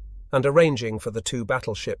enough," and arranging for the 2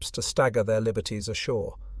 battleships to stagger their liberties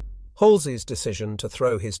ashore. Halsey's decision to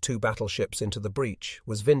throw his 2 battleships into the breach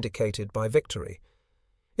was vindicated by victory.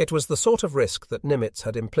 It was the sort of risk that Nimitz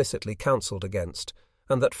had implicitly counselled against,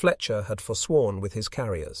 and that Fletcher had forsworn with his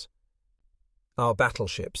carriers. "Our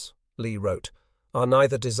battleships," Lee wrote, "are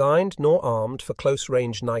neither designed nor armed for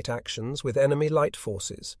close-range night actions with enemy light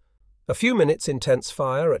forces. A few minutes' intense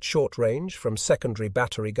fire at short range from secondary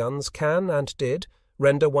battery guns can, and did,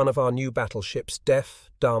 render one of our new battleships deaf,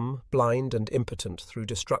 dumb, blind, and impotent through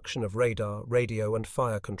destruction of radar, radio, and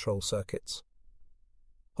fire control circuits."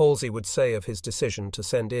 Halsey would say of his decision to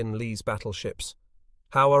send in Lee's battleships,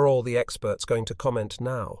 "How are all the experts going to comment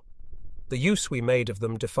now? The use we made of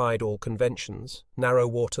them defied all conventions, narrow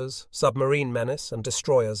waters, submarine menace, and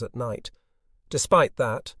destroyers at night. Despite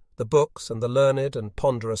that, the books and the learned and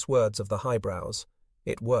ponderous words of the highbrows,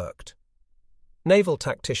 it worked." Naval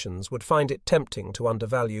tacticians would find it tempting to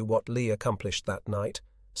undervalue what Lee accomplished that night,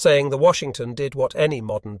 saying the Washington did what any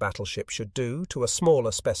modern battleship should do to a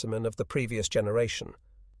smaller specimen of the previous generation.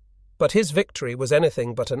 But his victory was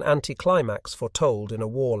anything but an anticlimax foretold in a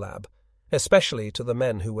war lab, especially to the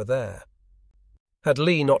men who were there. Had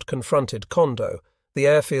Lee not confronted Kondo, the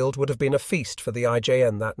airfield would have been a feast for the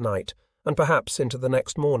IJN that night, and perhaps into the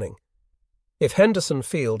next morning. If Henderson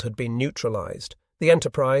Field had been neutralized, the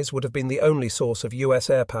Enterprise would have been the only source of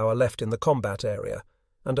U.S. air power left in the combat area,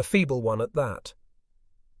 and a feeble one at that.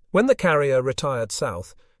 When the carrier retired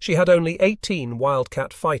south, she had only 18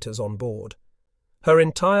 Wildcat fighters on board. Her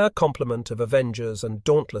entire complement of Avengers and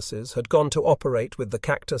Dauntlesses had gone to operate with the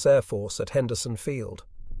Cactus Air Force at Henderson Field.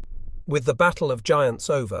 With the Battle of Giants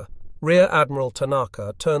over, Rear Admiral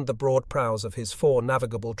Tanaka turned the broad prows of his 4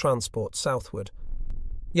 navigable transports southward.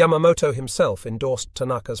 Yamamoto himself endorsed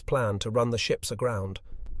Tanaka's plan to run the ships aground.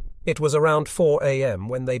 It was around 4 a.m.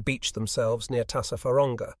 when they beached themselves near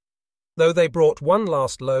Tassafaronga. Though they brought one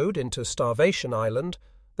last load into Starvation Island,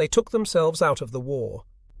 they took themselves out of the war.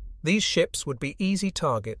 These ships would be easy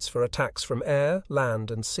targets for attacks from air,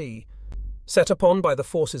 land, and sea. Set upon by the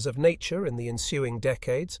forces of nature in the ensuing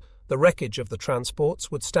decades, the wreckage of the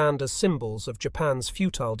transports would stand as symbols of Japan's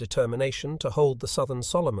futile determination to hold the Southern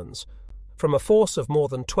Solomons. From a force of more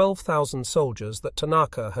than 12,000 soldiers that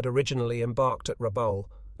Tanaka had originally embarked at Rabaul,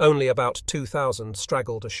 only about 2,000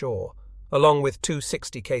 straggled ashore, along with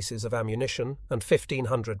 260 cases of ammunition and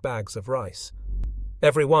 1,500 bags of rice.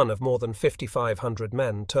 Every one of more than 5,500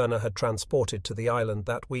 men Turner had transported to the island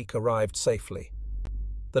that week arrived safely.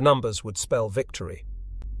 The numbers would spell victory.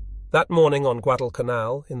 That morning on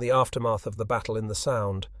Guadalcanal, in the aftermath of the battle in the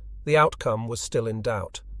Sound, the outcome was still in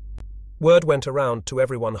doubt. Word went around to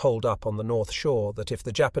everyone holed up on the North Shore that if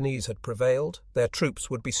the Japanese had prevailed, their troops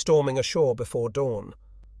would be storming ashore before dawn.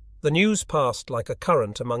 The news passed like a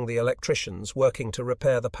current among the electricians working to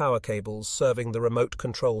repair the power cables serving the remote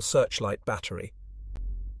control searchlight battery.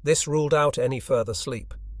 This ruled out any further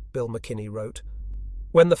sleep, Bill McKinney wrote.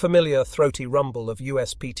 When the familiar throaty rumble of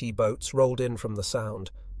USPT boats rolled in from the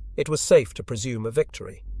Sound, it was safe to presume a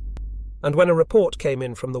victory. And when a report came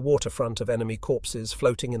in from the waterfront of enemy corpses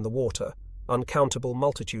floating in the water, uncountable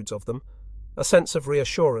multitudes of them, a sense of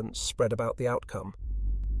reassurance spread about the outcome.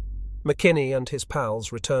 McKinney and his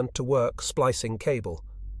pals returned to work splicing cable,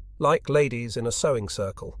 like ladies in a sewing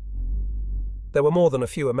circle. There were more than a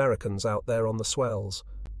few Americans out there on the swells.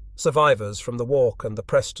 Survivors from the Walk and the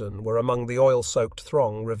Preston were among the oil-soaked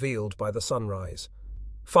throng revealed by the sunrise.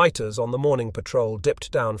 Fighters on the morning patrol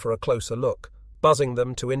dipped down for a closer look, buzzing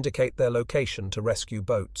them to indicate their location to rescue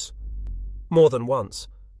boats. More than once,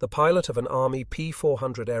 the pilot of an Army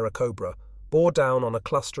P-400 Airacobra bore down on a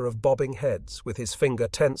cluster of bobbing heads with his finger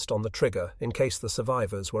tensed on the trigger in case the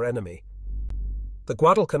survivors were enemy. The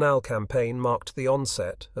Guadalcanal campaign marked the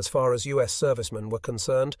onset, as far as U.S. servicemen were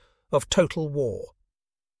concerned, of total war.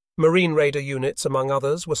 Marine Raider units, among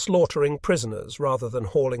others, were slaughtering prisoners rather than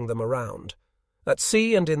hauling them around. At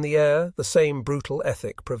sea and in the air, the same brutal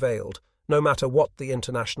ethic prevailed, no matter what the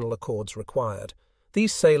international accords required.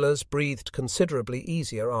 These sailors breathed considerably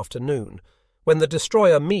easier after noon, when the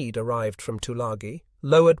destroyer Meade arrived from Tulagi,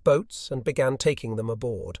 lowered boats and began taking them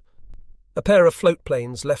aboard. A pair of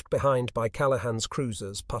floatplanes left behind by Callahan's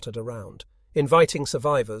cruisers puttered around, inviting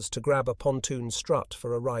survivors to grab a pontoon strut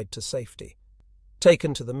for a ride to safety.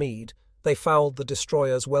 Taken to the Meade, they fouled the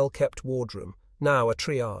destroyer's well-kept wardroom, now a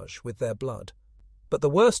triage, with their blood. But the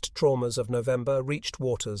worst traumas of November reached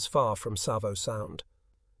waters far from Savo Sound.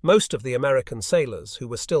 Most of the American sailors who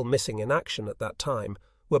were still missing in action at that time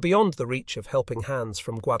were beyond the reach of helping hands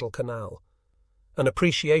from Guadalcanal. An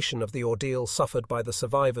appreciation of the ordeal suffered by the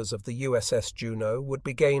survivors of the USS Juno would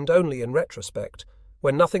be gained only in retrospect,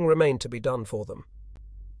 when nothing remained to be done for them.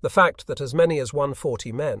 The fact that as many as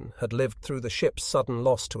 140 men had lived through the ship's sudden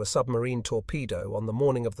loss to a submarine torpedo on the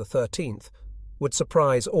morning of the 13th would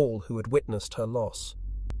surprise all who had witnessed her loss.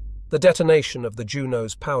 The detonation of the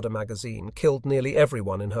Juno's powder magazine killed nearly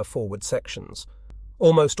everyone in her forward sections.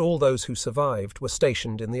 Almost all those who survived were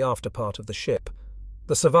stationed in the afterpart of the ship.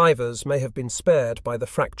 The survivors may have been spared by the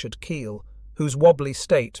fractured keel, whose wobbly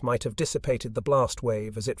state might have dissipated the blast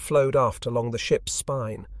wave as it flowed aft along the ship's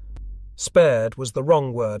spine. Spared was the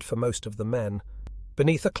wrong word for most of the men.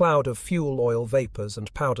 Beneath a cloud of fuel oil vapours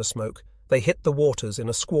and powder smoke, they hit the waters in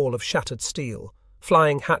a squall of shattered steel,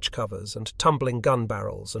 flying hatch covers and tumbling gun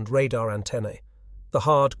barrels and radar antennae, the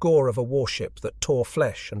hard gore of a warship that tore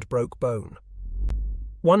flesh and broke bone.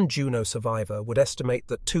 One Juno survivor would estimate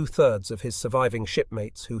that 2/3 of his surviving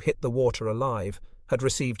shipmates who hit the water alive had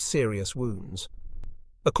received serious wounds.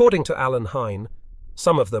 According to Alan Hine,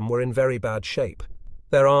 some of them were in very bad shape.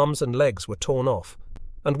 Their arms and legs were torn off,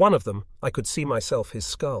 and one of them, I could see myself his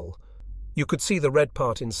skull. You could see the red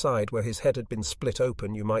part inside where his head had been split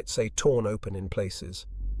open, you might say torn open in places.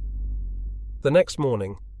 The next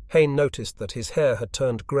morning, Hayne noticed that his hair had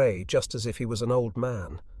turned grey just as if he was an old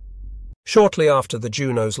man. Shortly after the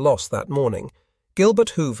Juno's loss that morning,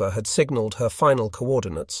 Gilbert Hoover had signalled her final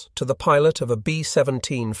coordinates to the pilot of a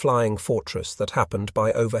B-17 Flying Fortress that happened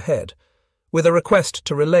by overhead, with a request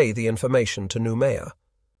to relay the information to Noumea.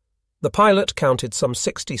 The pilot counted some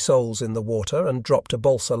 60 souls in the water and dropped a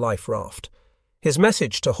balsa life raft. His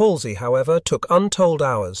message to Halsey, however, took untold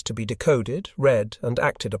hours to be decoded, read, and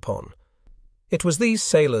acted upon. It was these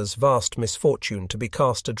sailors' vast misfortune to be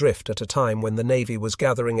cast adrift at a time when the Navy was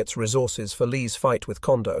gathering its resources for Lee's fight with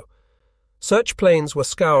Kondo. Search planes were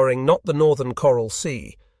scouring not the northern Coral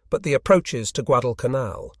Sea, but the approaches to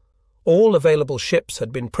Guadalcanal. All available ships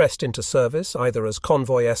had been pressed into service either as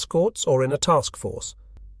convoy escorts or in a task force,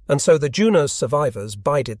 and so the Juno's survivors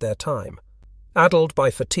bided their time. Addled by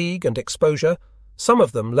fatigue and exposure, some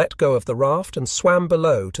of them let go of the raft and swam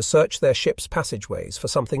below to search their ship's passageways for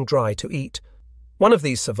something dry to eat. One of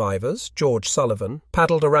these survivors, George Sullivan,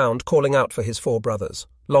 paddled around calling out for his 4 brothers,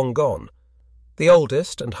 long gone. The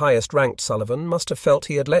oldest and highest-ranked Sullivan must have felt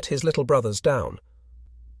he had let his little brothers down.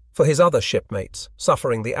 For his other shipmates,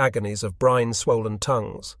 suffering the agonies of brine-swollen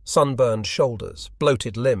tongues, sunburned shoulders,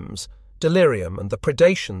 bloated limbs, delirium and the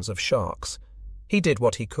predations of sharks, he did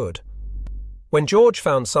what he could. When George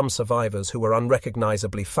found some survivors who were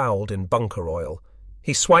unrecognizably fouled in bunker oil,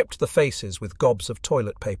 he swiped the faces with gobs of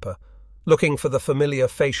toilet paper, looking for the familiar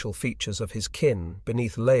facial features of his kin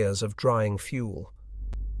beneath layers of drying fuel.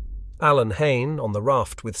 Alan Hayne, on the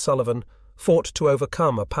raft with Sullivan, fought to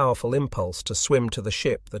overcome a powerful impulse to swim to the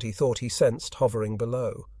ship that he thought he sensed hovering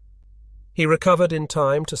below. He recovered in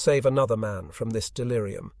time to save another man from this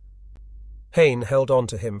delirium. Hayne held on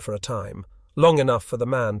to him for a time, long enough for the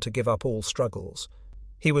man to give up all struggles.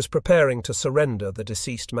 He was preparing to surrender the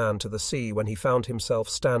deceased man to the sea when he found himself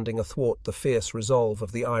standing athwart the fierce resolve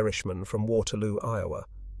of the Irishman from Waterloo, Iowa.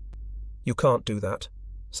 "You can't do that,"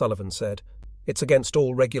 Sullivan said. "It's against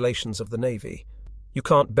all regulations of the Navy. You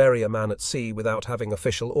can't bury a man at sea without having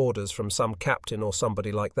official orders from some captain or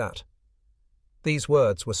somebody like that." These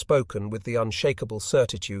words were spoken with the unshakable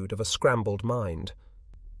certitude of a scrambled mind.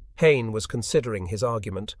 Hayne was considering his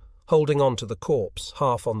argument, holding on to the corpse,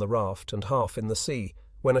 half on the raft and half in the sea,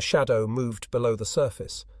 when a shadow moved below the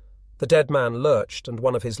surface. The dead man lurched and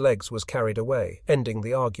one of his legs was carried away, ending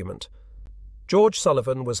the argument. George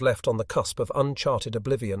Sullivan was left on the cusp of uncharted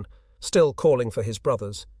oblivion, still calling for his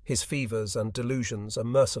brothers, his fevers and delusions a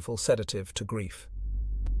merciful sedative to grief.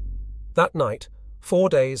 That night, 4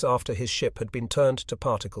 days after his ship had been turned to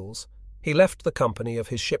particles, he left the company of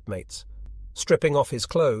his shipmates. Stripping off his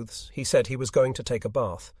clothes, he said he was going to take a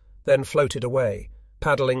bath, then floated away,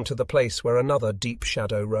 paddling to the place where another deep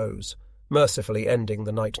shadow rose, mercifully ending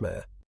the nightmare.